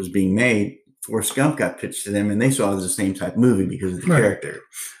was being made, Forrest Gump got pitched to them, and they saw it as the same type of movie because of the character.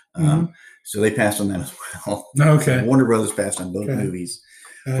 So they passed on that as well. Okay. So Warner Brothers passed on both movies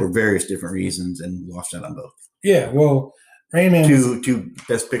for various different reasons and lost out on both. Yeah. Well, Rain Man, two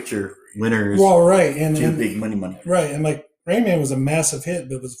Best Picture winners. Well, right, and big money. Right, and Rain Man was a massive hit,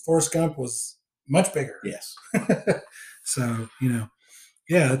 but Forrest Gump was much bigger. Yes. So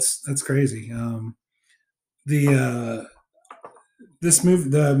that's crazy. The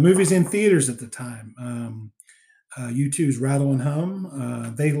movies in theaters at the time. U2's Rattle and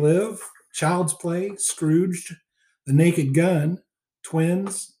Hum, They Live, Child's Play, Scrooged, The Naked Gun,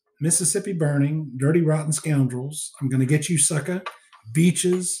 Twins, Mississippi Burning, Dirty Rotten Scoundrels, I'm Gonna Get You, Sucker,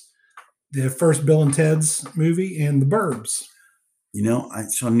 Beaches, the first Bill and Ted's movie, and The Burbs. I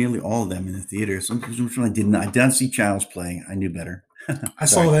saw nearly all of them in the theaters. Unfortunately, I did not see Child's Play. I knew better. I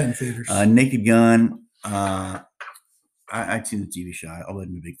saw that in theaters. Naked Gun. I'd seen the TV show. I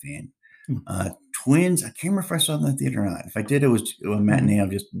wasn't a big fan. Twins. I can't remember if I saw them in the theater or not. If I did, it was a matinee. I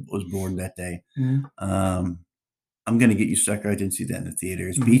just was bored that day. I'm Gonna Get You, Sucker. I didn't see that in the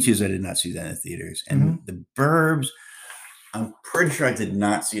theaters. Beaches. I did not see that in the theaters. And The Burbs. I'm pretty sure I did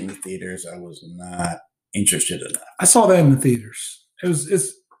not see it in the theaters. I was not interested enough. I saw that in the theaters.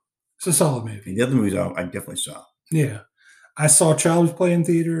 It's a solid movie. The other movies I definitely saw. Yeah. I saw Child's Play in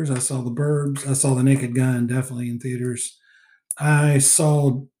theaters. I saw The Burbs. I saw The Naked Gun definitely in theaters. I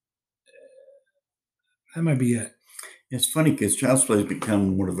saw, that might be it. It's funny because Child's Play has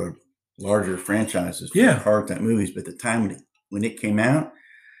become one of our larger franchises for horror type movies. But the time when it came out,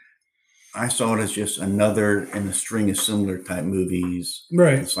 I saw it as just another in a string of similar type movies,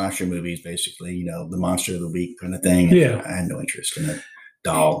 right? Slasher movies, basically. The monster of the week kind of thing. Yeah, I had no interest in it.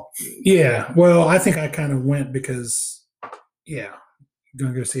 Doll. Yeah, well, I think I kind of went because,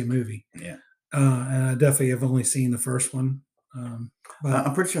 gonna go see a movie. Yeah, and I definitely have only seen the first one. But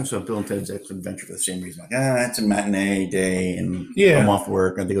I'm pretty sure I saw Bill and Ted's Excellent Adventure for the same reason. Like, it's a matinee day, and I'm off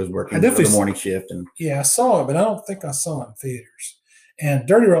work. I think I was working for the morning shift. And I saw it, but I don't think I saw it in theaters. And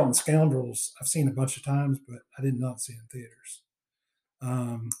Dirty Rotten Scoundrels, I've seen a bunch of times, but I did not see it in theaters.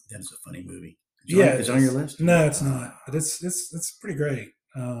 That's a funny movie. Is it on your list? No, it's not. But it's pretty great.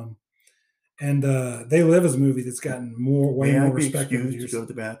 And They Live is a movie that's gotten way more respect. To go to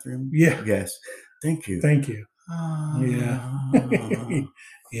the bathroom? Yeah. Yes. Thank you. Thank you. Yeah.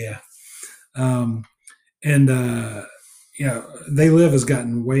 Yeah. They Live has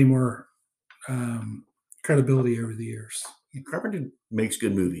gotten way more credibility over the years. Carpenter makes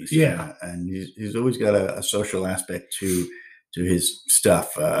good movies. Yeah. And he's always got a social aspect to his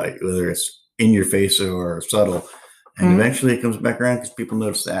stuff, whether it's in your face or subtle. And eventually it comes back around because people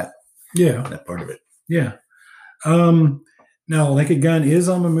notice that. Yeah. That part of it. Yeah. Now, Naked Gun is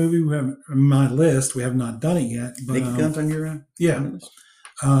on my list. We have not done it yet. But, Naked Gun's on your list?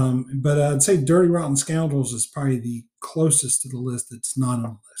 But I'd say Dirty Rotten Scoundrels is probably the closest to the list that's not on the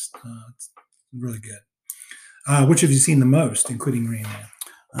list. It's really good. Which have you seen the most, including Rain Man?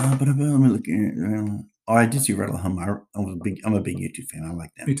 But let me look at I did see Rattle Hum. I'm a big YouTube fan. I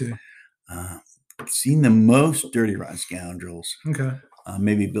like that. Me too. I've seen the most Dirty Rotten Scoundrels. Okay.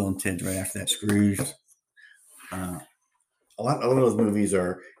 Maybe Bill and Ted's right after that. Scrooge. A lot of those movies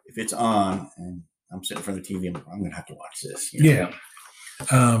are, if it's on and I'm sitting in front of the TV, I'm going to have to watch this. Yeah.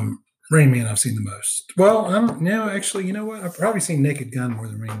 Rain Man, I've seen the most. Well, I don't know. Actually, you know what? I've probably seen Naked Gun more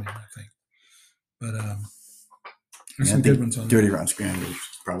than Rain Man, I think. But there's some good ones on Dirty Rotten Scoundrels is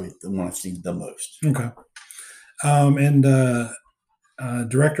probably the one I've seen the most. Okay. And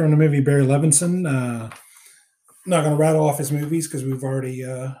director on the movie, Barry Levinson. Not going to rattle off his movies because we've already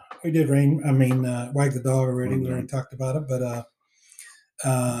we did Wag the Dog already. We already talked about it, but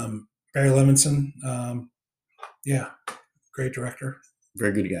Barry Levinson, great director,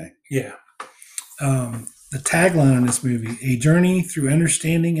 very good guy. Yeah. The tagline on this movie: "A journey through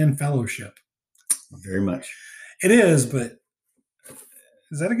understanding and fellowship." Very much. It is, but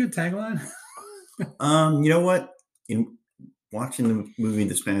is that a good tagline? You know what? In watching the movie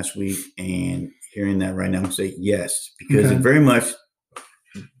this past week and hearing that right now, I'm say yes, because it very much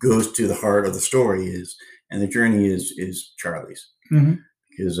goes to the heart of the story and the journey is Charlie's,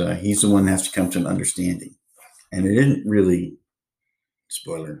 because he's the one that has to come to an understanding, and it didn't really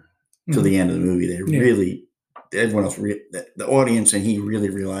spoiler till the end of the movie. They really, everyone else, the audience, and he really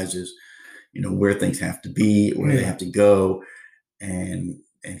realizes, where things have to be, where they have to go, and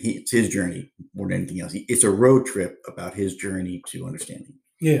it's his journey more than anything else. It's a road trip about his journey to understanding.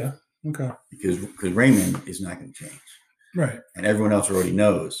 Yeah. Okay. Because Raymond is not going to change. Right. And everyone else already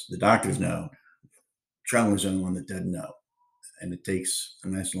knows. The doctors know. Charlie's the only one that doesn't know. And it takes a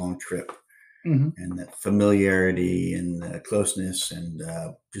nice long trip. And that familiarity and closeness and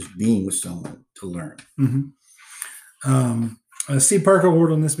just being with someone to learn. Steve Parker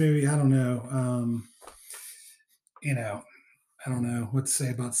Award on this movie, I don't know. I don't know what to say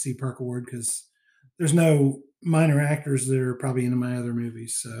about Steve Parker Award because there's no minor actors that are probably in my other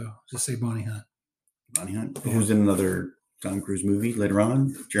movies. So just say Bonnie Hunt. Bonnie Hunt, who's in another Tom Cruise movie later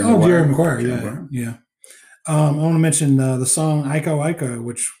on. Jerry Maguire, yeah. I want to mention the song Iko Iko,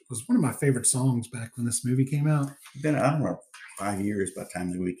 which was one of my favorite songs back when this movie came out. It's been, I don't know, 5 years by the time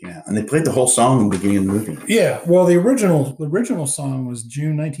the movie came out. And they played the whole song in the beginning of the movie. Yeah, well, the original song was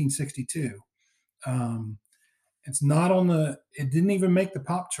June 1962. It's not it didn't even make the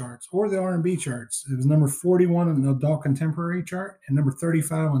pop charts or the R&B charts. It was number 41 on the adult contemporary chart and number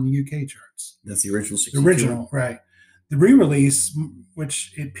 35 on the UK charts. That's the original 62. The original, right. The re-release,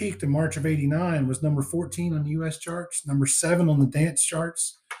 which it peaked in March of 89, was number 14 on the US charts, number 7 on the dance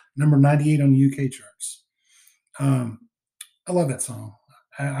charts, number 98 on the UK charts. I love that song.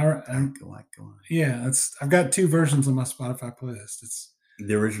 Go on. Yeah, I've got 2 versions on my Spotify playlist. It's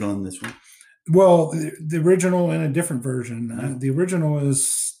the original and this one. Well, the original and a different version. The original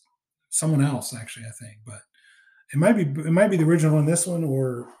is someone else, actually, I think, but it might be the original in this one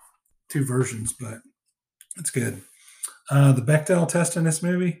or 2 versions. But That's good. The Bechdel test in this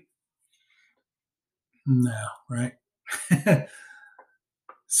movie? No, right?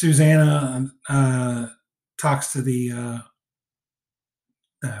 Susanna talks to the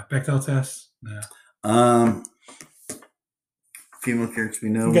Bechdel test. No. Female characters we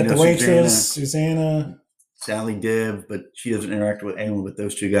know. You got the waitress, Susanna, Sally Deb, but she doesn't interact with anyone but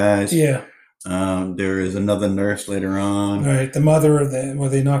those two guys. Yeah. There is another nurse later on. Right. The mother, where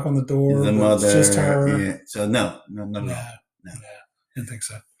they knock on the door. The mother. It's just her. Yeah. So no. Didn't think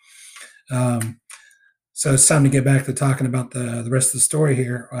so. So it's time to get back to talking about the rest of the story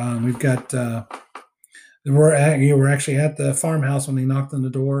here. We've got we're actually at the farmhouse when they knocked on the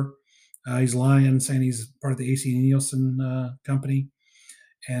door. He's lying, saying he's part of the AC Nielsen company,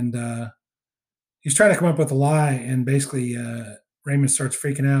 and he's trying to come up with a lie. And basically, Raymond starts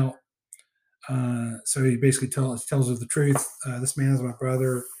freaking out. So he basically tells her the truth. This man is my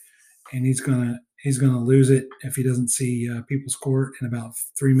brother, and he's gonna lose it if he doesn't see People's Court in about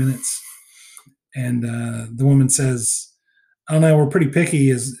 3 minutes. And the woman says, "I don't know. We're pretty picky.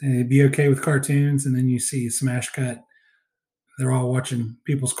 It'd be okay with cartoons." And then you see a smash cut. They're all watching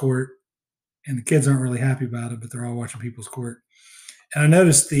People's Court, and the kids aren't really happy about it, but they're all watching People's Court. And I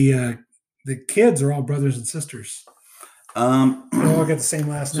noticed the kids are all brothers and sisters. They all got the same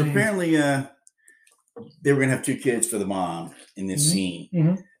last name. So apparently, they were going to have 2 kids for the mom in this scene.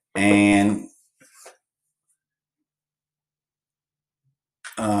 Mm-hmm. And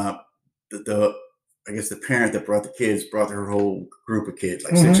I guess the parent that brought the kids brought her whole group of kids,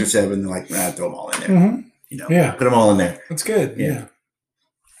 like 6 or 7. They're like, throw them all in there. You know, put them all in there. That's good. Yeah.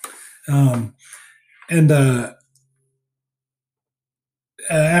 And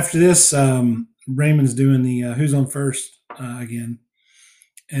after this, Raymond's doing the Who's on First again.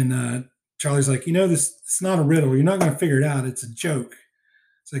 And Charlie's like, it's not a riddle. You're not going to figure it out. It's a joke.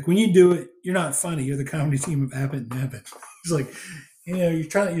 It's like, when you do it, you're not funny. You're the comedy team of Abbott and Abbott. He's like,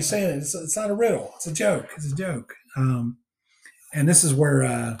 you're saying it. It's not a riddle. It's a joke. It's a joke. And this is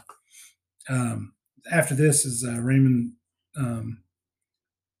where, after this is Raymond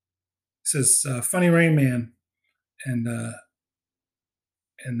says, "Funny Rain Man," and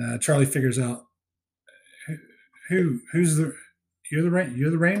Charlie figures out who's you're the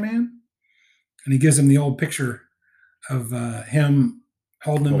Rain Man, and he gives him the old picture of him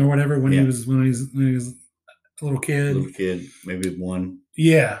holding him or whatever when he was a little kid. Maybe 1.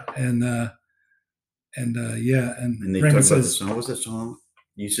 Yeah, and they Raymond talk says, about the song. What was that song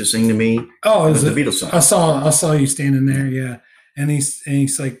you used to sing to me? Oh, it was the Beatles song. I saw you standing there. Yeah, and he's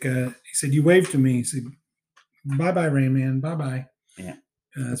like, he said, "You waved to me." He said, "Bye bye, Rain Man. Bye bye." Yeah,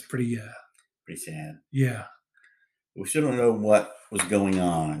 that's pretty sad. Yeah, we still don't know what was going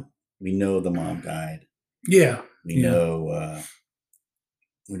on. We know the mom died. Yeah, we know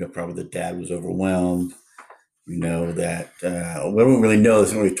probably the dad was overwhelmed. We know that we don't really know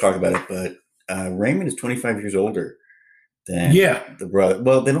this when we talk about it, but Raymond is 25 years older than the brother.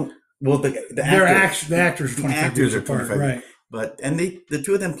 Well, they don't. Well, the actors are 25 years apart, right? But the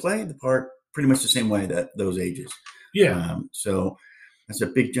 2 of them play the part pretty much the same way that those ages. Yeah. So that's a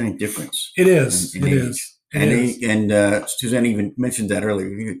big giant difference. It is. It is. And Suzanne even mentioned that earlier.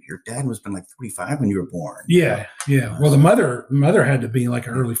 Your dad must have been like 45 when you were born. Yeah, yeah. Well, the mother had to be like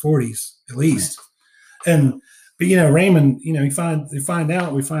early 40s at least. But Raymond, we find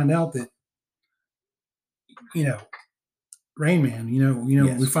out that Rain Man,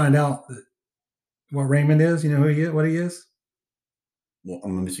 yes. We find out that what Raymond is. You know what he is? Well,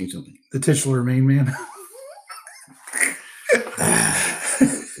 I'm missing something. The titular Rain Man.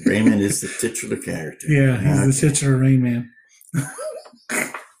 Raymond is the titular character. Yeah, he's the titular Rain Man.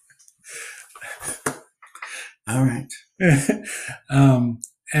 All right.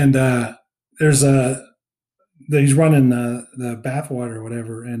 There's he's running the bathwater or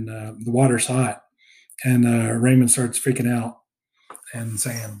whatever, and the water's hot, and Raymond starts freaking out and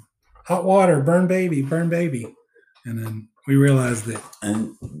saying, "Hot water, burn baby," and then we realize that,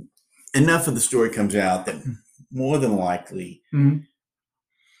 and enough of the story comes out that more than likely.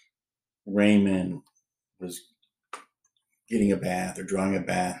 Raymond was getting a bath or drawing a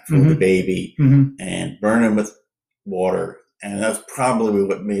bath for the baby and burning with water. And that's probably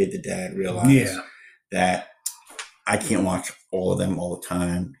what made the dad realize that I can't watch all of them all the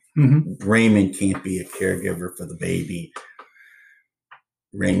time. Raymond can't be a caregiver for the baby.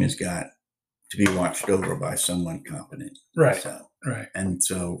 Raymond's got to be watched over by someone competent. Right. And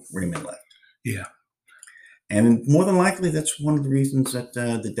so Raymond left. Yeah. And more than likely, that's one of the reasons that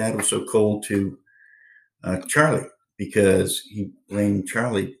the dad was so cold to Charlie, because he blamed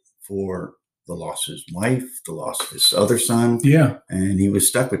Charlie for the loss of his wife, the loss of his other son. Yeah. And he was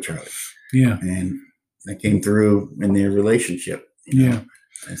stuck with Charlie. Yeah. And that came through in their relationship. You know,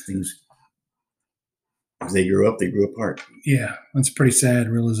 as they grew up, they grew apart. Yeah, that's a pretty sad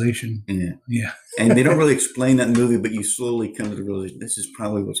realization. Yeah. And they don't really explain that in the movie, but you slowly come to the realization this is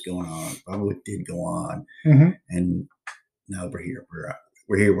probably what's going on, probably what did go on. And now we're here.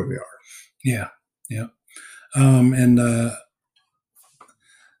 We're here where we are. Yeah. Yeah.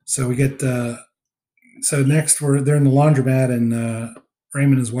 So we get so next they're in the laundromat, and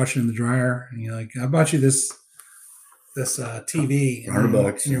Raymond is watching in the dryer, and you're like, I bought you this TV,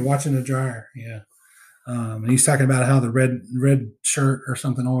 $100, and you're watching the dryer. Yeah. And he's talking about how the red shirt or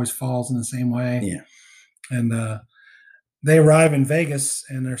something always falls in the same way. Yeah. And they arrive in Vegas,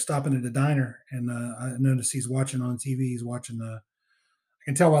 and they're stopping at a diner, and I notice he's watching on TV. He's watching I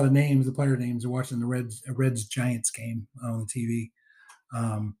can tell by the player names. They're watching the Reds Giants game on the TV.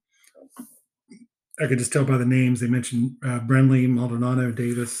 I could just tell by the names. They mentioned Brenly, Maldonado,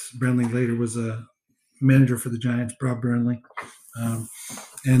 Davis. Brenly later was a manager for the Giants, Bob Brenly.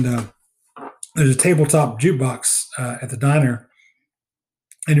 There's a tabletop jukebox at the diner,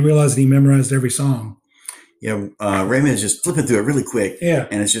 and he realized that he memorized every song. Yeah, Raymond is just flipping through it really quick. Yeah.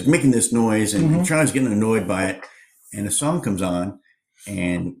 And it's just making this noise, and Charlie's getting annoyed by it. And a song comes on,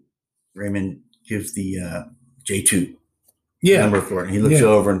 and Raymond gives the J2 number for it. And he looks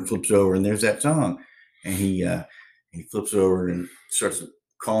over and flips over, and there's that song. And he flips over and starts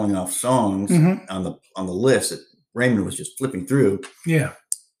calling off songs on the list that Raymond was just flipping through. Yeah.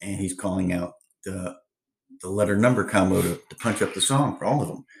 And he's calling out the letter number combo to punch up the song for all of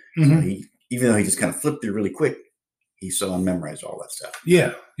them. So even though he just kind of flipped through really quick, he saw and memorized all that stuff.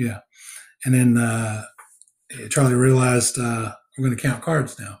 Yeah, yeah. And then Charlie realized we're going to count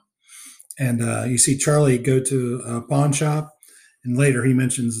cards now. And you see Charlie go to a pawn shop, and later he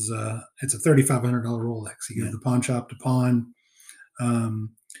mentions it's a $3,500 Rolex. He goes to the pawn shop to pawn, and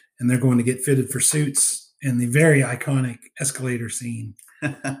they're going to get fitted for suits in the very iconic escalator scene.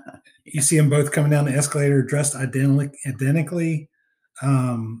 You see them both coming down the escalator dressed identically.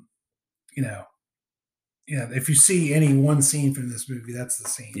 If you see any one scene from this movie, that's the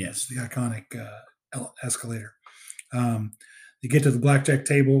scene. Yes, the iconic escalator. They get to the blackjack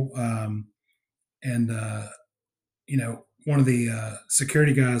table, and one of the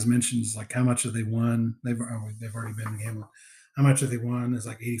security guys mentions like how much have they won. They've already been gambling. How much have they won? Is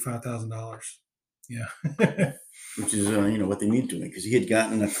like $85,000. Yeah. Which is what they need to do, because he had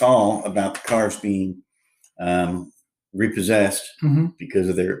gotten a call about the cars being repossessed because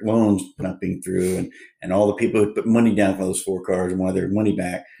of their loans not being through, and all the people who put money down for those 4 cars and wanted their money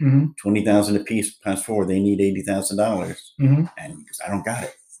back, $20,000 a piece times 4, they need $80,000, and because I don't got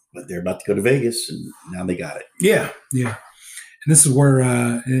it, but they're about to go to Vegas, and now they got it. Yeah, yeah. And this is where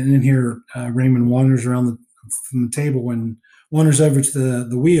in here Raymond wanders around from the table and wanders over to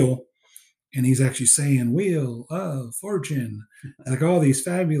the wheel. And he's actually saying "Wheel of Fortune," like all these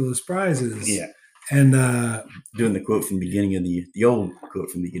fabulous prizes. Yeah, and doing the quote from the beginning of the old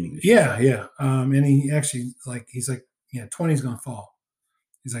quote from the beginning of the show. Yeah, yeah. And he actually he's like, 20's gonna fall.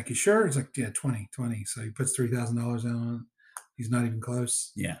 He's like, you sure? He's like, yeah, 20. So he puts $3,000 on. He's not even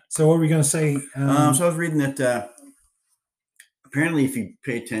close. Yeah. So what were we gonna say? So I was reading that apparently, if you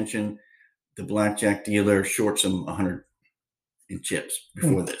pay attention, the blackjack dealer shorts him 100 in chips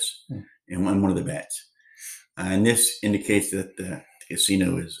before this. And one of the bets. And this indicates that the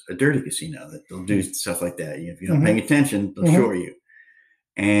casino is a dirty casino, that they'll do stuff like that. If you're not paying attention, they'll short you.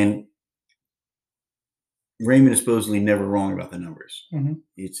 And Raymond is supposedly never wrong about the numbers.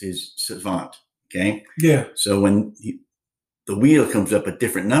 It's his savant. Okay. Yeah. So when the wheel comes up a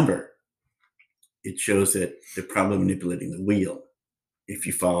different number, it shows that they're probably manipulating the wheel. If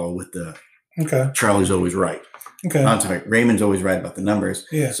you follow with the Charlie's always right. Okay. Raymond's always right about the numbers.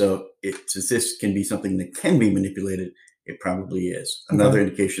 Yeah. So since this can be something that can be manipulated, it probably is. Another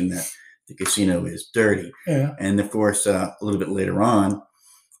indication that the casino is dirty. Yeah. And of course, a little bit later on,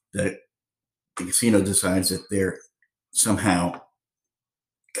 the casino decides that they're somehow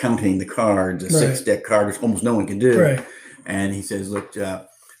counting the cards, a 6-deck card, which almost no one can do. Right. And he says, look,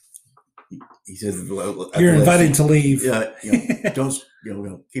 he says, you're invited to leave. Don't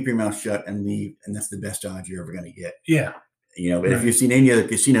keep your mouth shut and leave, and that's the best odds you're ever going to get. Yeah. But if you've seen any other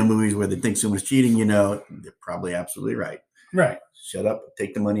casino movies where they think someone's cheating, they're probably absolutely right. Right. Shut up,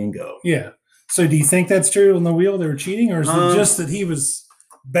 take the money, and go. Yeah. So do you think that's true on the wheel? They were cheating, or is it just that he was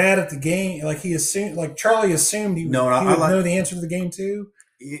bad at the game? Like he assumed, like Charlie assumed he would know the answer to the game too.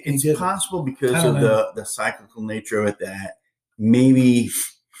 It's possible because of the cyclical nature of it, that maybe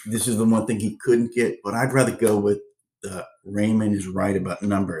this is the one thing he couldn't get, but I'd rather go with the Raymond is right about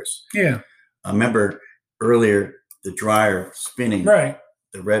numbers. Yeah. I remember earlier the dryer spinning. Right.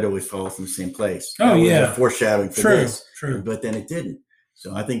 the red always falls in the same place. Oh, that was yeah. a foreshadowing for True, this. true. But then it didn't.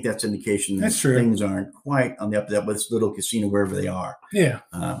 So I think that's an indication that That's true. things aren't quite on the up and up with this little casino wherever they are. Yeah.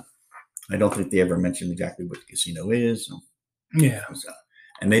 I don't think they ever mentioned exactly what the casino is. So, Yeah.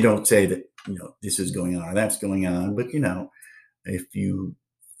 and they don't say that, this is going on or that's going on. But, if you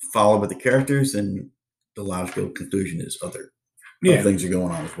follow with the characters, then the logical conclusion is other things are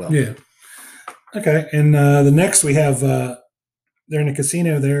going on as well. Yeah. Okay. And the next we have, they're in a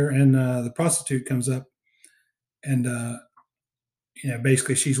casino there, and the prostitute comes up, and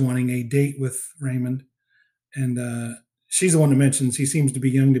basically she's wanting a date with Raymond, and she's the one that mentions he seems to be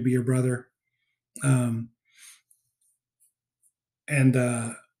young to be your brother,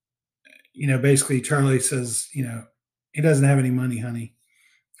 basically Charlie says, he doesn't have any money, honey,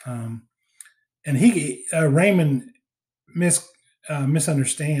 and Raymond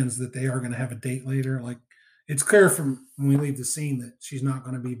misunderstands that they are going to have a date later. Like, it's clear from when we leave the scene that she's not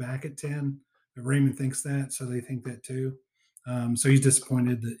going to be back at 10, but Raymond thinks that, so they think that too. So he's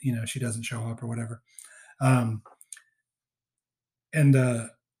disappointed that, she doesn't show up or whatever. And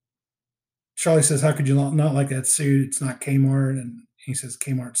Charlie says, how could you not like that suit? It's not Kmart. And he says,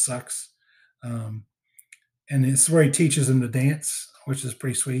 Kmart sucks. And it's where he teaches him to dance, which is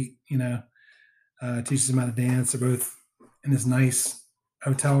pretty sweet. Teaches him how to dance. They're both in this nice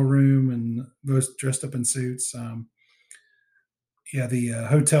hotel room and both dressed up in suits. The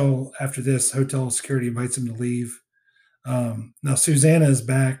hotel, after this, hotel security invites him to leave. Now Susanna is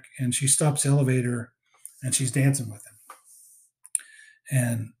back, and she stops the elevator, and she's dancing with him.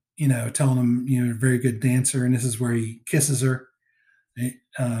 And, telling him, you're a very good dancer. And this is where he kisses her.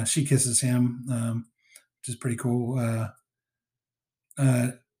 She kisses him, which is pretty cool.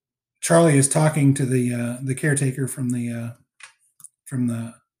 Charlie is talking to the caretaker from the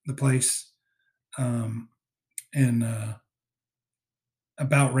place, and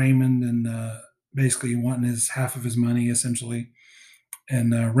about Raymond, and basically wanting his half of his money, essentially.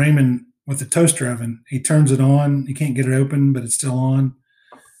 And Raymond, with the toaster oven, he turns it on. He can't get it open, but it's still on.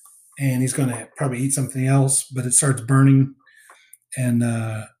 And he's going to probably eat something else, but it starts burning. And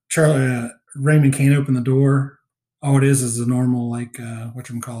Raymond can't open the door. All it is a normal,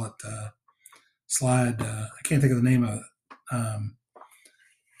 slide. I can't think of the name of it.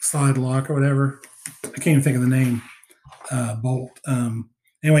 Slide lock or whatever. I can't even think of the name. Bolt.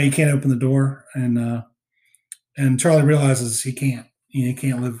 Anyway, he can't open the door, and Charlie realizes he can't. He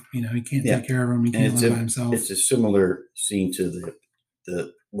can't live. He can't take care of him. He can't live by himself. It's a similar scene to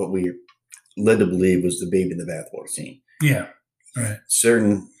the what we led to believe was the baby in the bathwater scene. Yeah, right.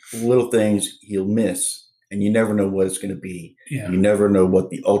 Certain little things he'll miss, and you never know what it's going to be. Yeah. You never know what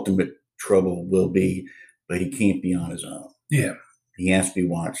the ultimate trouble will be, but he can't be on his own. Yeah. He has to be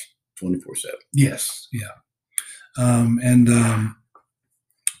watched 24/7. Yes. Yeah.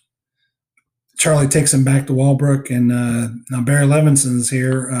 Charlie takes him back to Walbrook, and now Barry Levinson's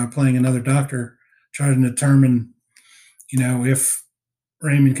here playing another doctor, trying to determine, if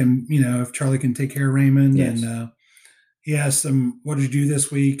Raymond can, if Charlie can take care of Raymond. Yes. And he asks him, what did you do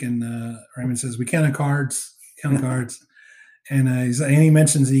this week? And Raymond says, we counted cards. And he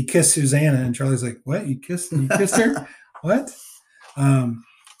mentions he kissed Susanna, and Charlie's like, what? You kissed her? What?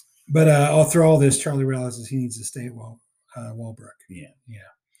 But all through all this, Charlie realizes he needs to stay at Walbrook. Yeah.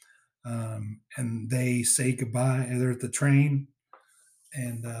 And they say goodbye. They're at the train,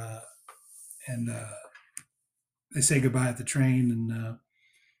 and they say goodbye at the train.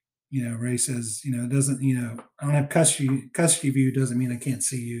 And Ray says, it doesn't, I don't have custody of you. Doesn't mean I can't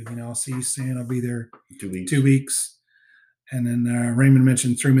see you. I'll see you soon. I'll be there 2 weeks. And then Raymond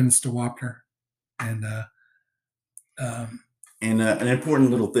mentioned 3 minutes to Wapner, and an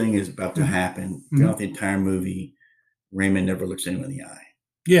important little thing is about to happen throughout the entire movie. Raymond never looks anyone in the eye.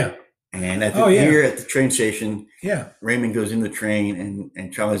 Yeah. And here at the train station, yeah, Raymond goes in the train,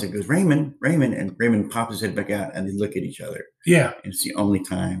 and Charlie's goes, Raymond, and Raymond pops his head back out, and they look at each other. Yeah. And it's the only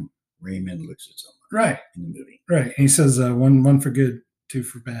time Raymond looks at someone. Right. In the movie. Right. And he says, one for good, 2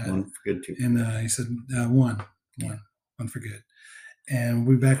 for bad. 1 for good, 2 for bad. And he said, one for good. And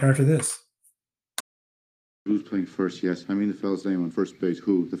we'll be back after this. Who's playing first? Yes. I mean the fellow's name on first base.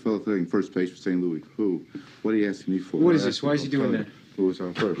 Who? The fellow playing first base for St. Louis. Who? What are you asking me for? What is this? Why is he doing that? Who's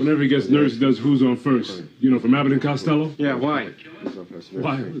on first? Whenever he gets nervous, he does who's on first. From Abbott and Costello? Yeah, why?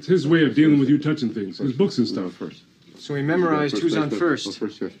 Why? It's his way of dealing with you touching things. His books and stuff. First. So he memorized who's on first.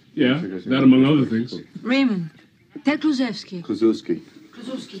 Yeah, that among other things. Raymond. Ted Kluszewski. Kluszewski.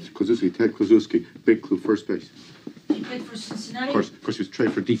 Ted Kluszewski. Big Clue, first base. He played for Cincinnati? Of course, he was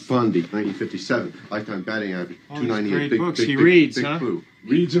traded for Defundy, 1957. Lifetime batting average, 298. Great books. He reads, big huh? Clue.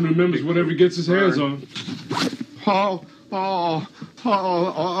 Reads and remembers whatever he gets his hands on. Oh,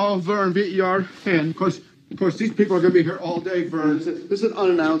 Vern, VERN. Of course, these people are going to be here all day, Vern. This is an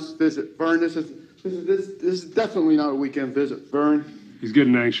unannounced visit, Vern. This is definitely not a weekend visit, Vern. He's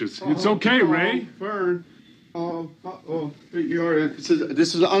getting anxious. It's okay, Ray. Vern. VERN. This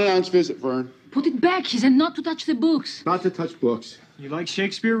is an unannounced visit, Vern. Put it back. He said not to touch the books. Not to touch books. You like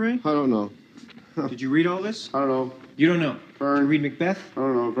Shakespeare, Ray? I don't know. Did you read all this? I don't know. You don't know. Vern. Did you read Macbeth? I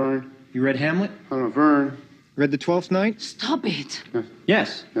don't know, Vern. You read Hamlet? I don't know, Vern. Read The Twelfth Night? Stop it.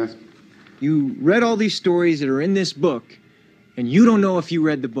 Yes. Yes. You read all these stories that are in this book, and you don't know if you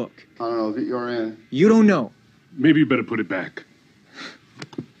read the book. I don't know, VERN. You don't know. Maybe you better put it back.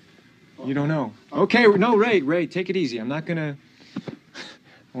 You don't know. Okay, no, Ray, take it easy. I'm not gonna...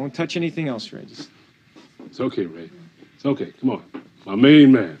 I won't touch anything else, Ray. Just... It's okay, Ray. It's okay. Come on. My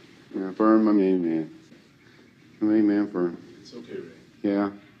main man. Yeah, Vern, my main man. My main man, Vern. It's okay, Ray. Yeah.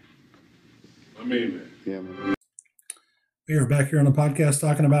 My main man. Yeah, man. We are back here on the podcast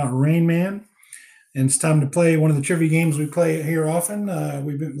talking about Rain Man, and it's time to play one of the trivia games we play here often.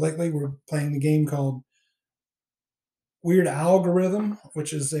 We're playing the game called Weird Algorithm,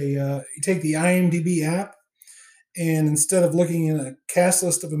 which is you take the IMDb app, and instead of looking at a cast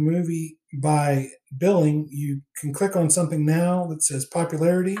list of a movie by billing, you can click on something now that says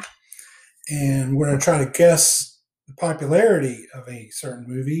popularity, and we're going to try to guess the popularity of a certain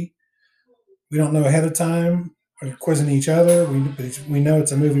movie. We don't know ahead of time. We're quizzing each other. We know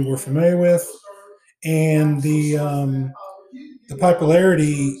it's a movie we're familiar with, and the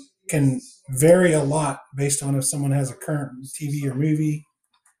popularity can vary a lot based on if someone has a current TV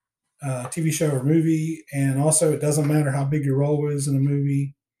show or movie, and also it doesn't matter how big your role is in a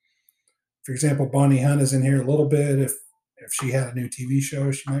movie. For example, Bonnie Hunt is in here a little bit. If she had a new TV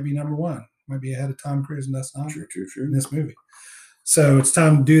show, she might be number one. Might be ahead of Tom Cruise, and that's not true in this movie. So it's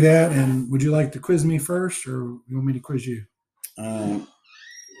time to do that. And would you like to quiz me first, or you want me to quiz you?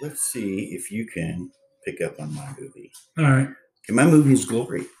 Let's see if you can pick up on my movie. All right. Okay, my movie is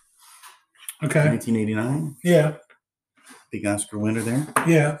Glory. Okay. 1989. Yeah. Big Oscar winner there.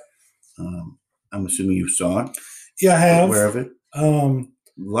 Yeah. I'm assuming you saw it. Yeah, I have. Aware of it. A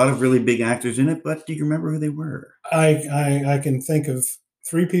lot of really big actors in it, but do you remember who they were? I can think of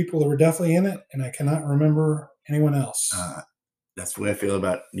 3 people that were definitely in it, and I cannot remember anyone else. That's the way I feel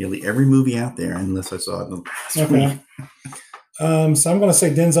about nearly every movie out there, unless I saw it in the last Okay. week. So I'm going to say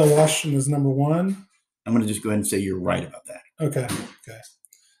Denzel Washington is number 1. I'm going to just go ahead and say you're right about that. Okay.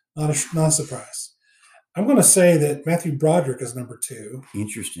 Not a surprise. I'm going to say that Matthew Broderick is number 2.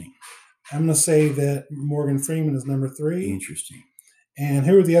 Interesting. I'm going to say that Morgan Freeman is number 3. Interesting. And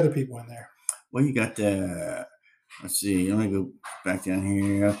who are the other people in there? Well, you got, let's see, let me go back down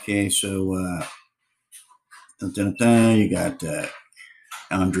here. Okay, so you got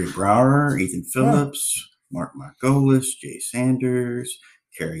Andre Braugher, Ethan Phillips, Mark Margolis, Jay Sanders,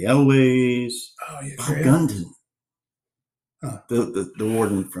 Carrie Elways, Bob Gundon, the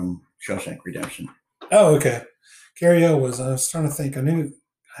warden from Shawshank Redemption. Oh, okay. Carrie Elways. I was trying to think. I knew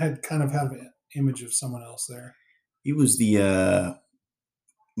I had kind of had an image of someone else there. He was the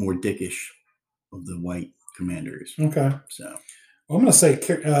more dickish of the white commanders. Okay. So well, I'm going to say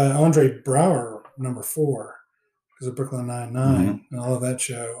Andre Braugher, number 4, because of Brooklyn Nine-Nine and all of that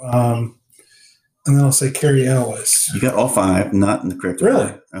show. And then I'll say Carrie Elways. You got all 5, not in the correct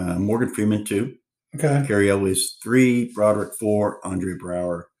order. Really? Morgan Freeman 2. Okay. Carrie Elways 3, Broderick 4, Andre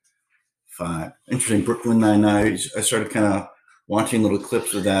Braugher 5. Interesting. Brooklyn Nine-Nine. I started kind of watching little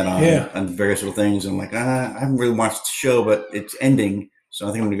clips of that on various little things. I'm like, I haven't really watched the show, but it's ending. So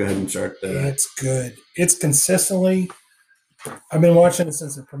I think I'm going to go ahead and start. It's good. It's consistently. I've been watching it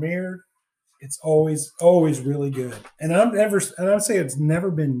since it premiered. It's always really good. And I would say it's never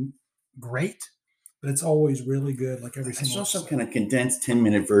been great, but it's always really good. Like every single. I saw some kind of condensed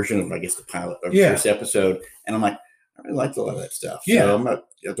 10-minute version of, I guess, the pilot of the first episode, and I'm like, I really liked a lot of that stuff. Yeah, so I'm not.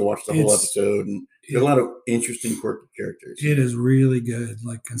 You have to watch the whole episode, and there's a lot of interesting, quirky characters. It is really good.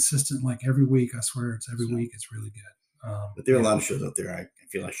 Like consistent. Like every week, I swear, it's every week. It's really good. But there are a lot of shows out there I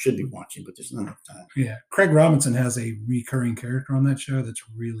feel I should be watching, but there's not enough time. Yeah, Craig Robinson has a recurring character on that show that's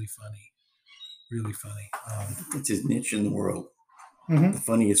really funny. Really funny. It's his niche in the world. Mm-hmm. The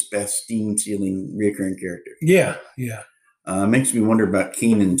funniest, best, steam-sealing, recurring character. Yeah. Makes me wonder about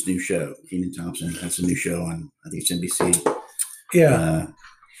Keenan's new show. Kenan Thompson has a new show on, I think it's NBC. Yeah.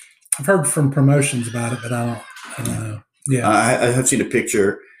 I've heard from promotions about it, but I don't know. Yeah. I have seen a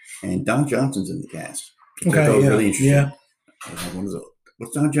picture, and Don Johnson's in the cast. Okay, really interesting. Yeah.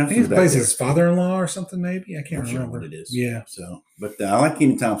 What's Don Johnson? I think he plays his father-in-law or something, maybe. I can't remember what it is. Yeah. So, but I like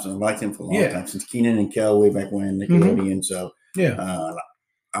Kenan Thompson. I've liked him for a long time, since Kenan and Kel way back when, Nickelodeon. Mm-hmm. So,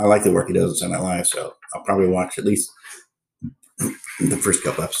 I like the work he does on Saturday Night Live. So, I'll probably watch at least the first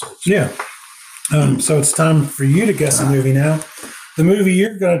couple episodes. Yeah. So it's time for you to guess a movie now. The movie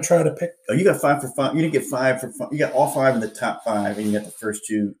you're going to try to pick. Oh, you got 5 for 5. You didn't get 5 for 5. You got all 5 in the top 5, and you got the first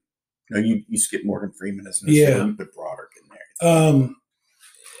 2. No, you skipped Morgan Freeman as an Yeah. You put Broderick in there.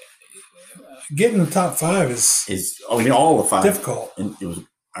 Getting the top 5 is all the 5 difficult. And it was.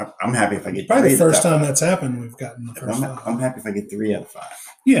 I'm happy if I get probably 3 the first time that's happened. We've gotten the first 5. I'm happy if I get 3 out of 5.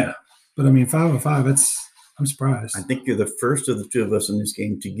 Yeah, but I mean 5 out of 5. I'm surprised. I think you're the first of the 2 of us in this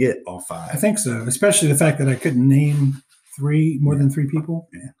game to get all 5. I think so, especially the fact that I couldn't name more than 3 people.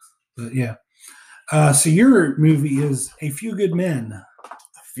 Yeah. But yeah. So your movie is A Few Good Men.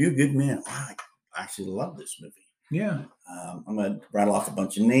 A Few Good Men. Wow, I actually love this movie. Yeah. I'm going to rattle off a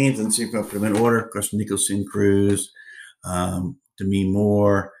bunch of names and see if I put them in order. Of course, Nicholson, Cruise, Demi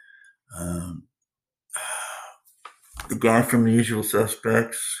Moore, the guy from The Usual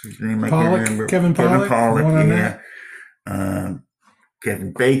Suspects, whose name I can't remember. Kevin Pollak.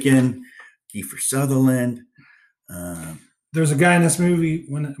 Kevin Bacon, Kiefer Sutherland. There's a guy in this movie,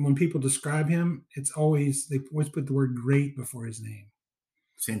 when people describe him, they always put the word great before his name.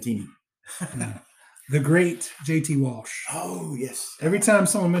 Santini. Yeah. The great J.T. Walsh. Oh, yes. Every time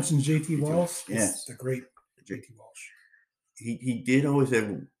someone mentions J.T. Walsh, it's the great J.T. Walsh. He did always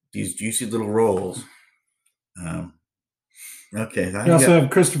have these juicy little roles. Okay. You also have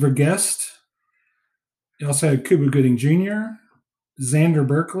Christopher Guest. You also have Cuba Gooding Jr., Xander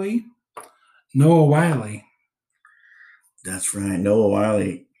Berkeley, Noah Wyle. That's right. Noah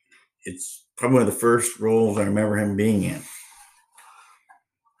Wyle. It's probably one of the first roles I remember him being in.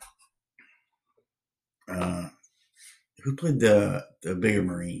 Who played the bigger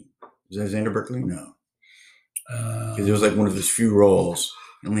Marine? Was that Xander Berkeley? No. Because it was like one of his few roles.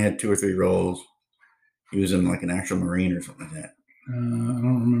 He only had 2 or 3 roles. He was in like an actual Marine or something like that. I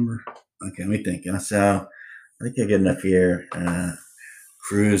don't remember. Okay, let me think. So I think I get enough here.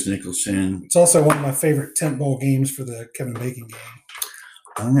 Cruise, Nicholson. It's also one of my favorite tentpole games for the Kevin Bacon game.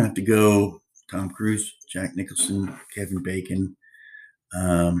 I'm going to have to go Tom Cruise, Jack Nicholson, Kevin Bacon.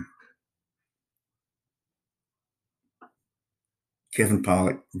 Kevin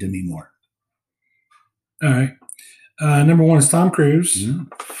Pollak, Demi Moore. All right. Number 1 is Tom Cruise. Mm-hmm.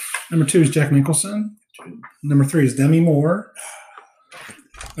 Number 2 is Jack Nicholson. Number 3 is Demi Moore.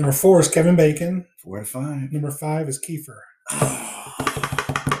 Number 4 is Kevin Bacon. 4 out of 5. Number 5 is Kiefer.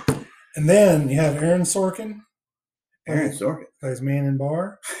 And then you have Aaron Sorkin. Aaron Sorkin plays Man in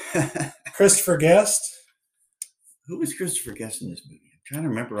Bar. Christopher Guest. Who was Christopher Guest in this movie? I'm trying to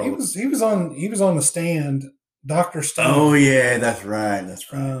remember. He was on The Stand. Dr. Stone. Oh yeah, that's right.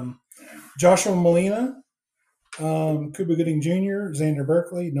 Joshua Molina, Cuba Gooding Jr., Xander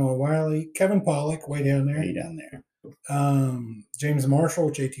Berkeley, Noah Wyle, Kevin Pollak, way down there. James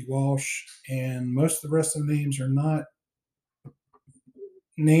Marshall, J.T. Walsh, and most of the rest of the names are not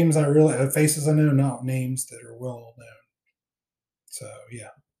names faces I know, not names that are well known. So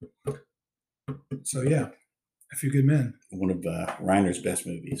yeah, A Few Good Men. One of Reiner's best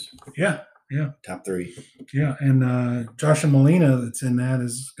movies. Yeah. Top 3. Yeah, and Joshua Molina that's in that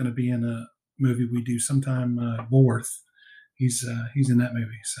is going to be in a movie we do sometime. Bulworth. He's in that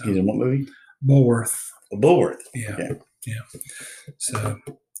movie. So he's in what movie? Bulworth. Bulworth. Yeah. Okay. Yeah. So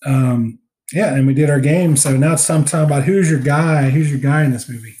and we did our game. So now it's time to talk about who's your guy. Who's your guy in this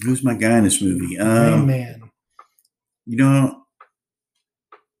movie? Who's my guy in this movie? Rain Man.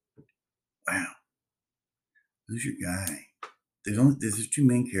 Wow. Who's your guy? There's 2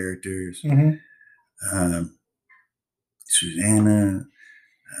 main characters. Mm-hmm. Susanna,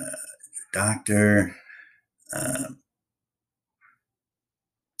 doctor.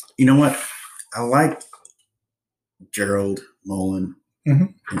 You know what? I liked Gerald Mullen.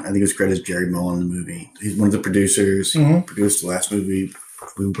 Mm-hmm. I think his credit is Jerry Mullen in the movie. He's one of the producers. Mm-hmm. Produced the last movie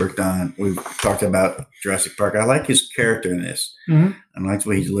we worked on. We talked about Jurassic Park. I like his character in this. Mm-hmm. I like the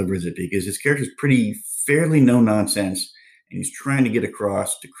way he delivers it because his character is fairly no nonsense. And he's trying to get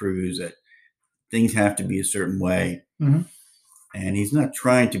across to Cruise that things have to be a certain way. Mm-hmm. And he's not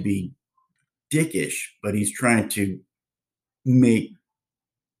trying to be dickish, but he's trying to make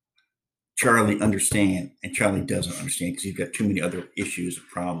Charlie understand. And Charlie doesn't understand because he's got too many other issues and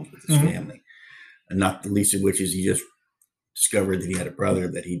problems with his family. And not the least of which is he just discovered that he had a brother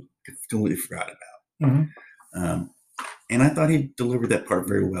that he completely forgot about. Mm-hmm. And I thought he delivered that part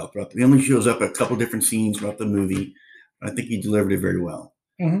very well. He only shows up a couple different scenes throughout the movie. I think he delivered it very well.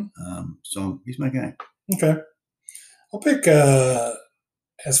 Mm-hmm. So he's my guy. Okay. I'll pick,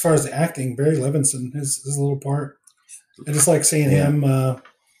 as far as the acting, Barry Levinson, his little part. I just like seeing him,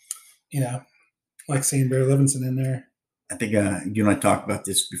 like seeing Barry Levinson in there. I think you and I talked about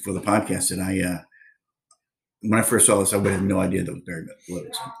this before the podcast, that when I first saw this, I would have no idea that was Barry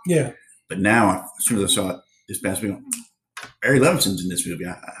Levinson. Yeah. But now, as soon as I saw it this past week, Barry Levinson's in this movie.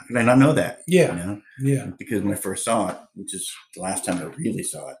 How could I not know that? Yeah. You know? Yeah. Because when I first saw it, which is the last time I really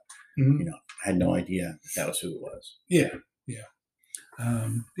saw it, Mhm. I had no idea that was who it was. Yeah. Yeah.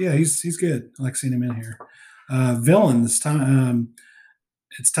 Yeah, he's good. I like seeing him in here. Villain this time.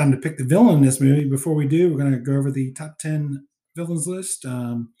 It's time to pick the villain in this movie. Before we do, we're going to go over the top 10 villains list.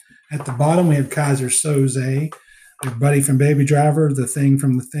 At the bottom, we have Kaiser Soze, their buddy from Baby Driver, the Thing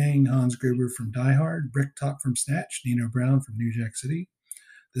from The Thing, Hans Gruber from Die Hard, Bricktop from Snatch, Nino Brown from New Jack City,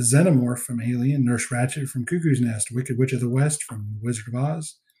 the Xenomorph from Alien, Nurse Ratched from Cuckoo's Nest, Wicked Witch of the West from Wizard of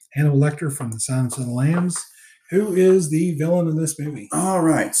Oz, Hannibal Lecter from The Silence of the Lambs. Who is the villain in this movie? All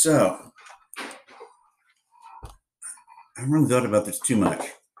right, so I haven't really thought about this too much.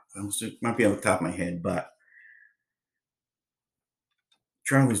 It might be on the top of my head, but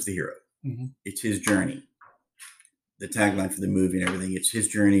Charlie's the hero. Mm-hmm. It's his journey. The tagline for the movie and everything, it's his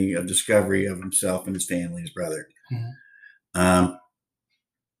journey of discovery of himself and his family, his brother. Mm-hmm.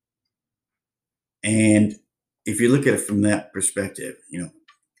 And if you look at it from that perspective,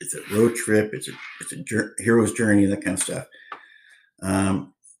 it's a road trip, it's a hero's journey, that kind of stuff.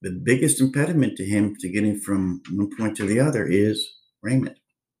 The biggest impediment to him to getting from one point to the other is Raymond.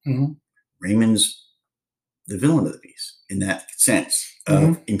 Mm-hmm. Raymond's the villain of the piece in that sense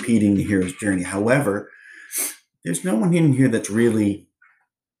of impeding the hero's journey. However, there's no one in here that's really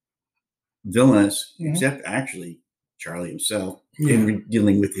villainous except actually Charlie himself in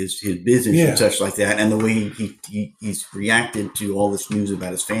dealing with his business and such like that, and the way he's reacted to all this news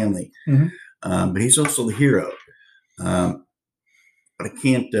about his family. Mm-hmm. But he's also the hero. But I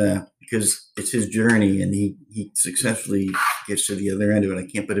can't, because it's his journey and he successfully gets to the other end of it. I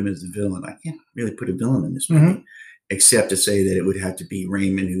can't put him as the villain. I can't really put a villain in this movie, except to say that it would have to be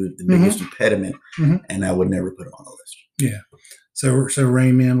Raymond, who is the biggest impediment, and I would never put him on the list. Yeah. So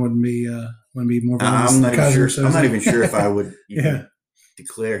Raymond wouldn't be more villainous. I'm not even sure if I would even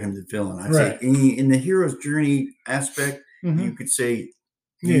declare him the villain. I'd Right. say in the hero's journey aspect, you could say,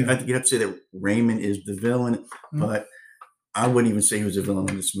 I think you have to say that Raymond is the villain, but I wouldn't even say he was a villain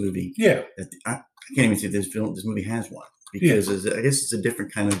in this movie. Yeah. I can't even say this movie has one, because I guess it's a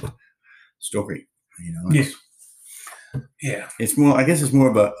different kind of story. Yeah. It's more, I guess it's more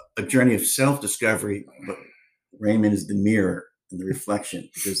of a journey of self-discovery, but Raymond is the mirror and the reflection,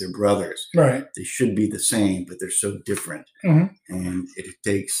 because they're brothers. Right. They should be the same, but they're so different. Mm-hmm. And it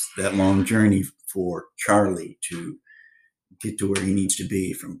takes that long journey for Charlie to get to where he needs to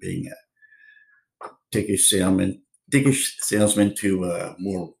be, from being a dickish salesman to a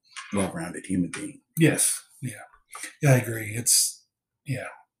more well-rounded human being. Yes. Yeah. Yeah, I agree. It's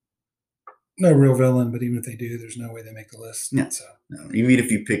no real villain, but even if they do, there's no way they make the list. No. Even if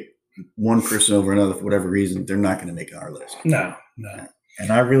you pick one person over another for whatever reason, they're not going to make our list. No.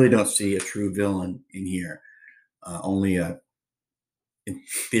 And I really don't see a true villain in here. Only a, in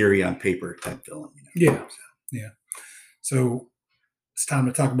theory, on paper type villain. Yeah. So it's time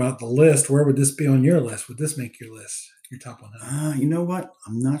to talk about the list. Where would this be on your list? Would this make your list, your top 100? You know what?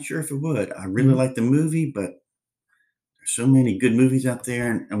 I'm not sure if it would. I really like the movie, but there's so many good movies out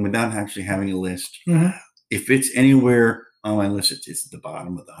there, and without actually having a list, if it's anywhere on my list, it's at the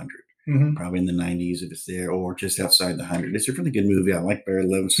bottom of the 100. Probably in the 90s if it's there, or just outside the 100. It's a really good movie. I like Barry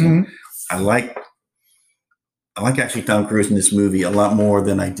Levinson. I like actually Tom Cruise in this movie a lot more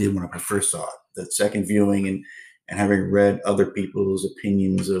than I did when I first saw it. The second viewing and having read other people's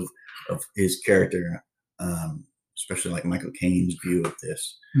opinions of his character, especially like Michael Caine's view of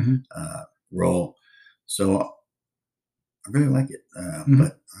this role. So I really like it,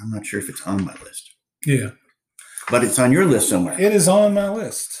 but I'm not sure if it's on my list. Yeah. But it's on your list somewhere. It is on my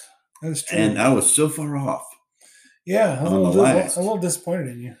list. That is true. And I was so far off. Yeah, I'm a little disappointed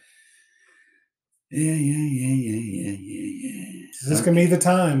in you. Yeah. Is this going to be the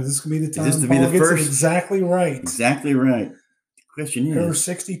time? Is this going to be the time? Is this to be the first? Exactly right. Exactly right. The question is, over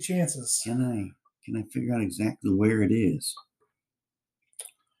 60 chances. Can I figure out exactly where it is?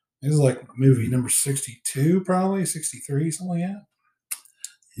 This is like movie number 62, probably 63, something like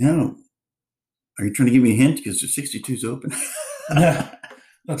that. Are you trying to give me a hint? Because the 62 is open. No,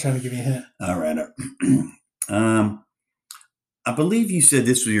 not trying to give you a hint. All right. I believe you said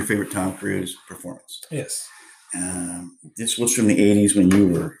this was your favorite Tom Cruise performance. Yes. This was from the 80s when you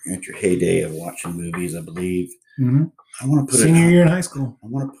were at your heyday of watching movies, I believe. I want to put Senior year in high school. I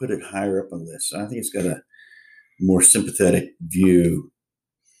want to put it higher up on this. I think it's got a more sympathetic view.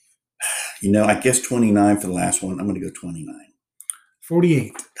 I guess 29 for the last one. I'm going to go 29.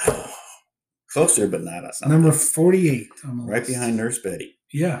 48. Closer, but not. Number 48. Right behind Nurse Betty.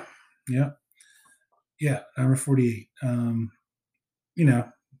 Yeah. Yeah, number 48. You know,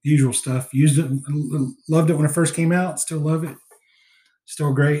 the usual stuff. Used it, loved it when it first came out. Still love it.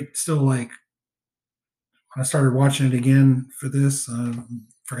 Still great. Still like when I started watching it again for this,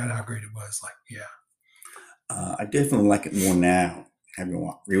 forgot how great it was. Like, yeah. I definitely like it more now,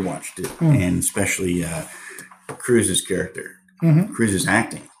 having rewatched it, and especially Cruise's character, Cruise's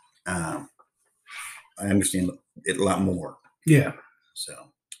acting. I understand it a lot more. Yeah. So.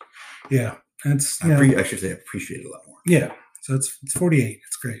 Yeah, it's I should say appreciate it a lot more. Yeah, so it's 48.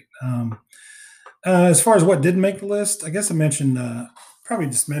 It's great. As far as what didn't make the list, I guess I mentioned probably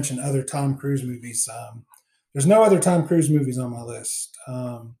just mentioned other Tom Cruise movies. There's no other Tom Cruise movies on my list.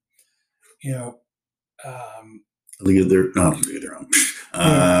 You know, League of Their Own.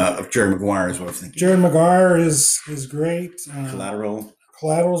 Of Jerry Maguire is what I was thinking. Jerry Maguire is great.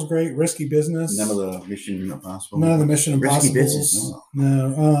 Collateral's great. Risky Business. None of the Mission Impossible. None of the Mission Impossible. Risky Business.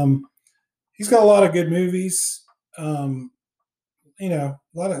 No. He's got a lot of good movies. You know,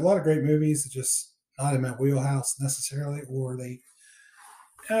 a lot of great movies that just not in my wheelhouse necessarily, or they.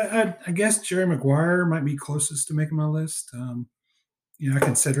 I guess Jerry Maguire might be closest to making my list. You know, I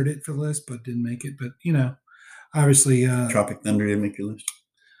considered it for the list, but didn't make it. But you know, obviously, Tropic Thunder didn't make your list.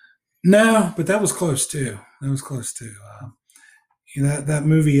 No, but that was close too. You know, that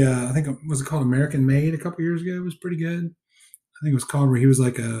movie. I think was it called American Made a couple years ago. It was pretty good. I think it was called where he was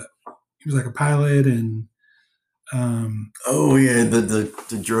like a pilot and. Oh yeah,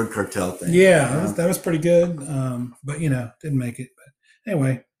 the drug cartel thing. Yeah, that was pretty good. But you know, didn't make it. But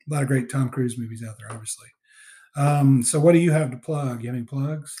anyway, a lot of great Tom Cruise movies out there, obviously. So what do you have to plug? You have any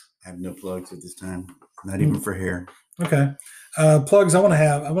plugs? I have no plugs at this time. Not even for hair. Okay. Plugs I want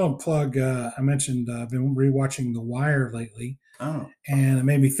to plug, I mentioned I've been rewatching The Wire lately. Oh. And it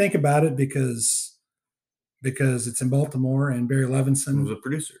made me think about it because it's in Baltimore and Barry Levinson was a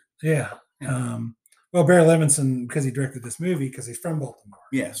producer. Yeah. Well, Barry Levinson, because he directed this movie, because he's from Baltimore.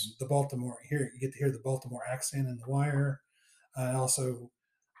 Yes. The Baltimore, you get to hear the Baltimore accent in The Wire. Also,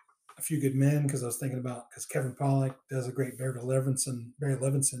 A Few Good Men, because I was thinking about, because Kevin Pollak does a great Barry Levinson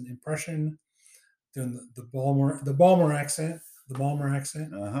impression, doing the Balmer accent.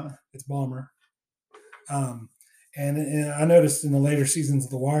 Uh-huh. It's Balmer. And I noticed in the later seasons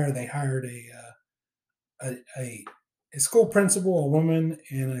of The Wire, they hired a school principal, a woman,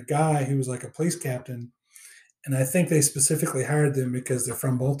 and a guy who was like a police captain. And I think they specifically hired them because they're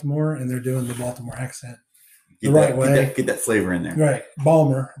from Baltimore and they're doing the Baltimore accent the right way. Get that flavor in there. Right.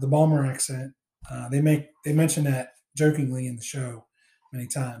 The Balmer accent. They mention that jokingly in the show many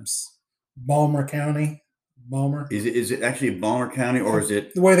times. Balmer County. Balmer. Is it actually Balmer County, or is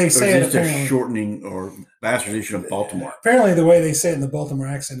it the way they say it? Is this a shortening or bastardization of Baltimore? Apparently, the way they say it in the Baltimore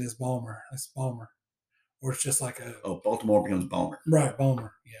accent is Balmer. It's Balmer. Or it's just like Baltimore becomes Balmer. Right,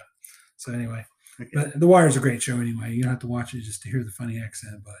 Balmer. Yeah. So anyway, but The Wire is a great show anyway. You don't have to watch it just to hear the funny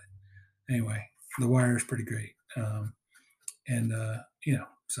accent. But anyway, The Wire is pretty great. You know,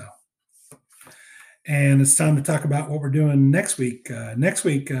 so. And it's time to talk about what we're doing next week.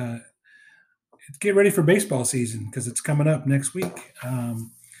 Get ready for baseball season because it's coming up next week.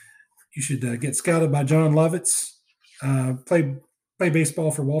 You should get scouted by John Lovitz. Play baseball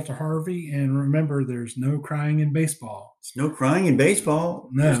for Walter Harvey, and remember, there's no crying in baseball. There's no crying in baseball.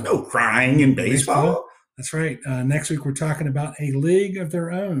 No. There's no crying in baseball. That's right. Next week, we're talking about A League of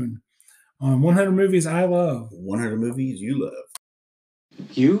Their Own on 100 Movies I Love. 100 Movies You Love.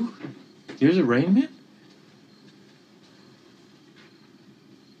 You're the Rain Man?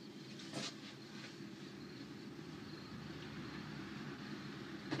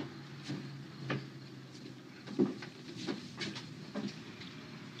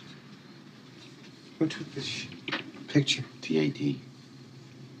 Who took this picture? TAD.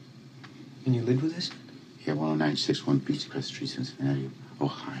 And you lived with us? Yeah, 10961 Beechcrest Street, Cincinnati,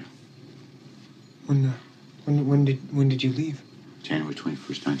 Ohio. When did you leave? January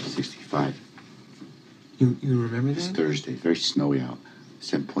 21st, 1965. You remember that? It's Thursday, very snowy out.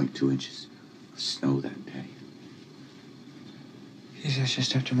 7.2 inches of snow that day. Yes, that's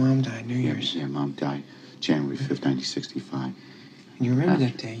just after Mom died, New Year's. Yeah, Mom died January 5th, 1965. And you remember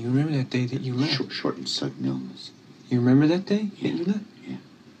that day? You remember that day that you left? Short and sudden illness. You remember that day that you left? Yeah.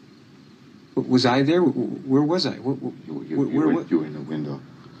 Was I there? Where was I? Where you were in the window.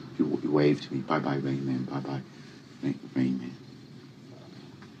 You waved to me. Bye-bye, Rain Man. Bye-bye, Rain Man.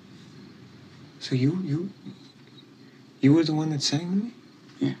 So you were the one that sang to me?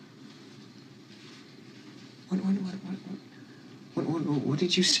 Yeah. What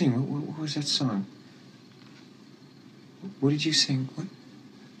did you sing? What was that song? What did you sing? What?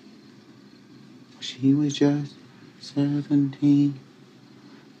 She was just 17.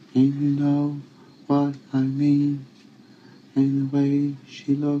 You know what I mean. And the way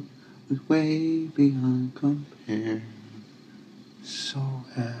she looked was way beyond compare. So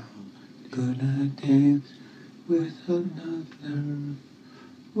how could I dance with another?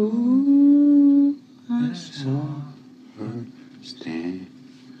 Ooh, I saw her standing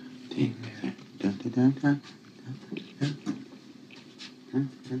there. Dun, dun, dun, dun, dun, dun,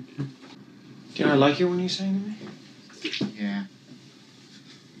 dun, dun. Did I like it when you sang to me? Yeah.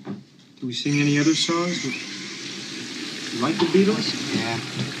 Do we sing any other songs? You like the Beatles? Yeah.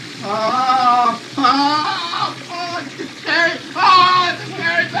 It's scary! Oh, it's a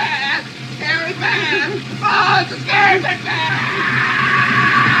scary band! Scary band! Oh, it's a scary band!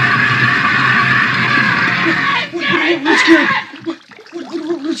 What's scary?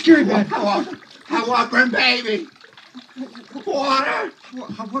 What's scary, man? Hot water, baby! Water!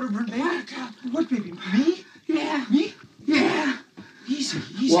 Hot water burn baby? What baby? Me? Yeah. Me? Yeah. Easy.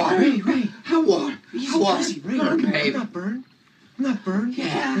 Water. Ray. Hot water. Easy, Ray. Burn, baby. I'm not burned.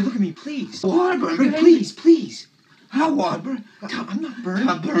 Yeah. Ray, look at me, please. Water burn, Ray, baby. please. Hot water. I'm not burned.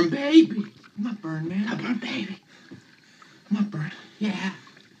 Hot burn, baby. I'm not burned, man. Hot burn, baby. I'm not burned. Yeah.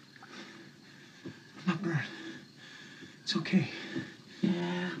 I'm not burned. It's okay.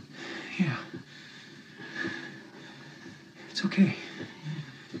 Yeah. Yeah. It's okay.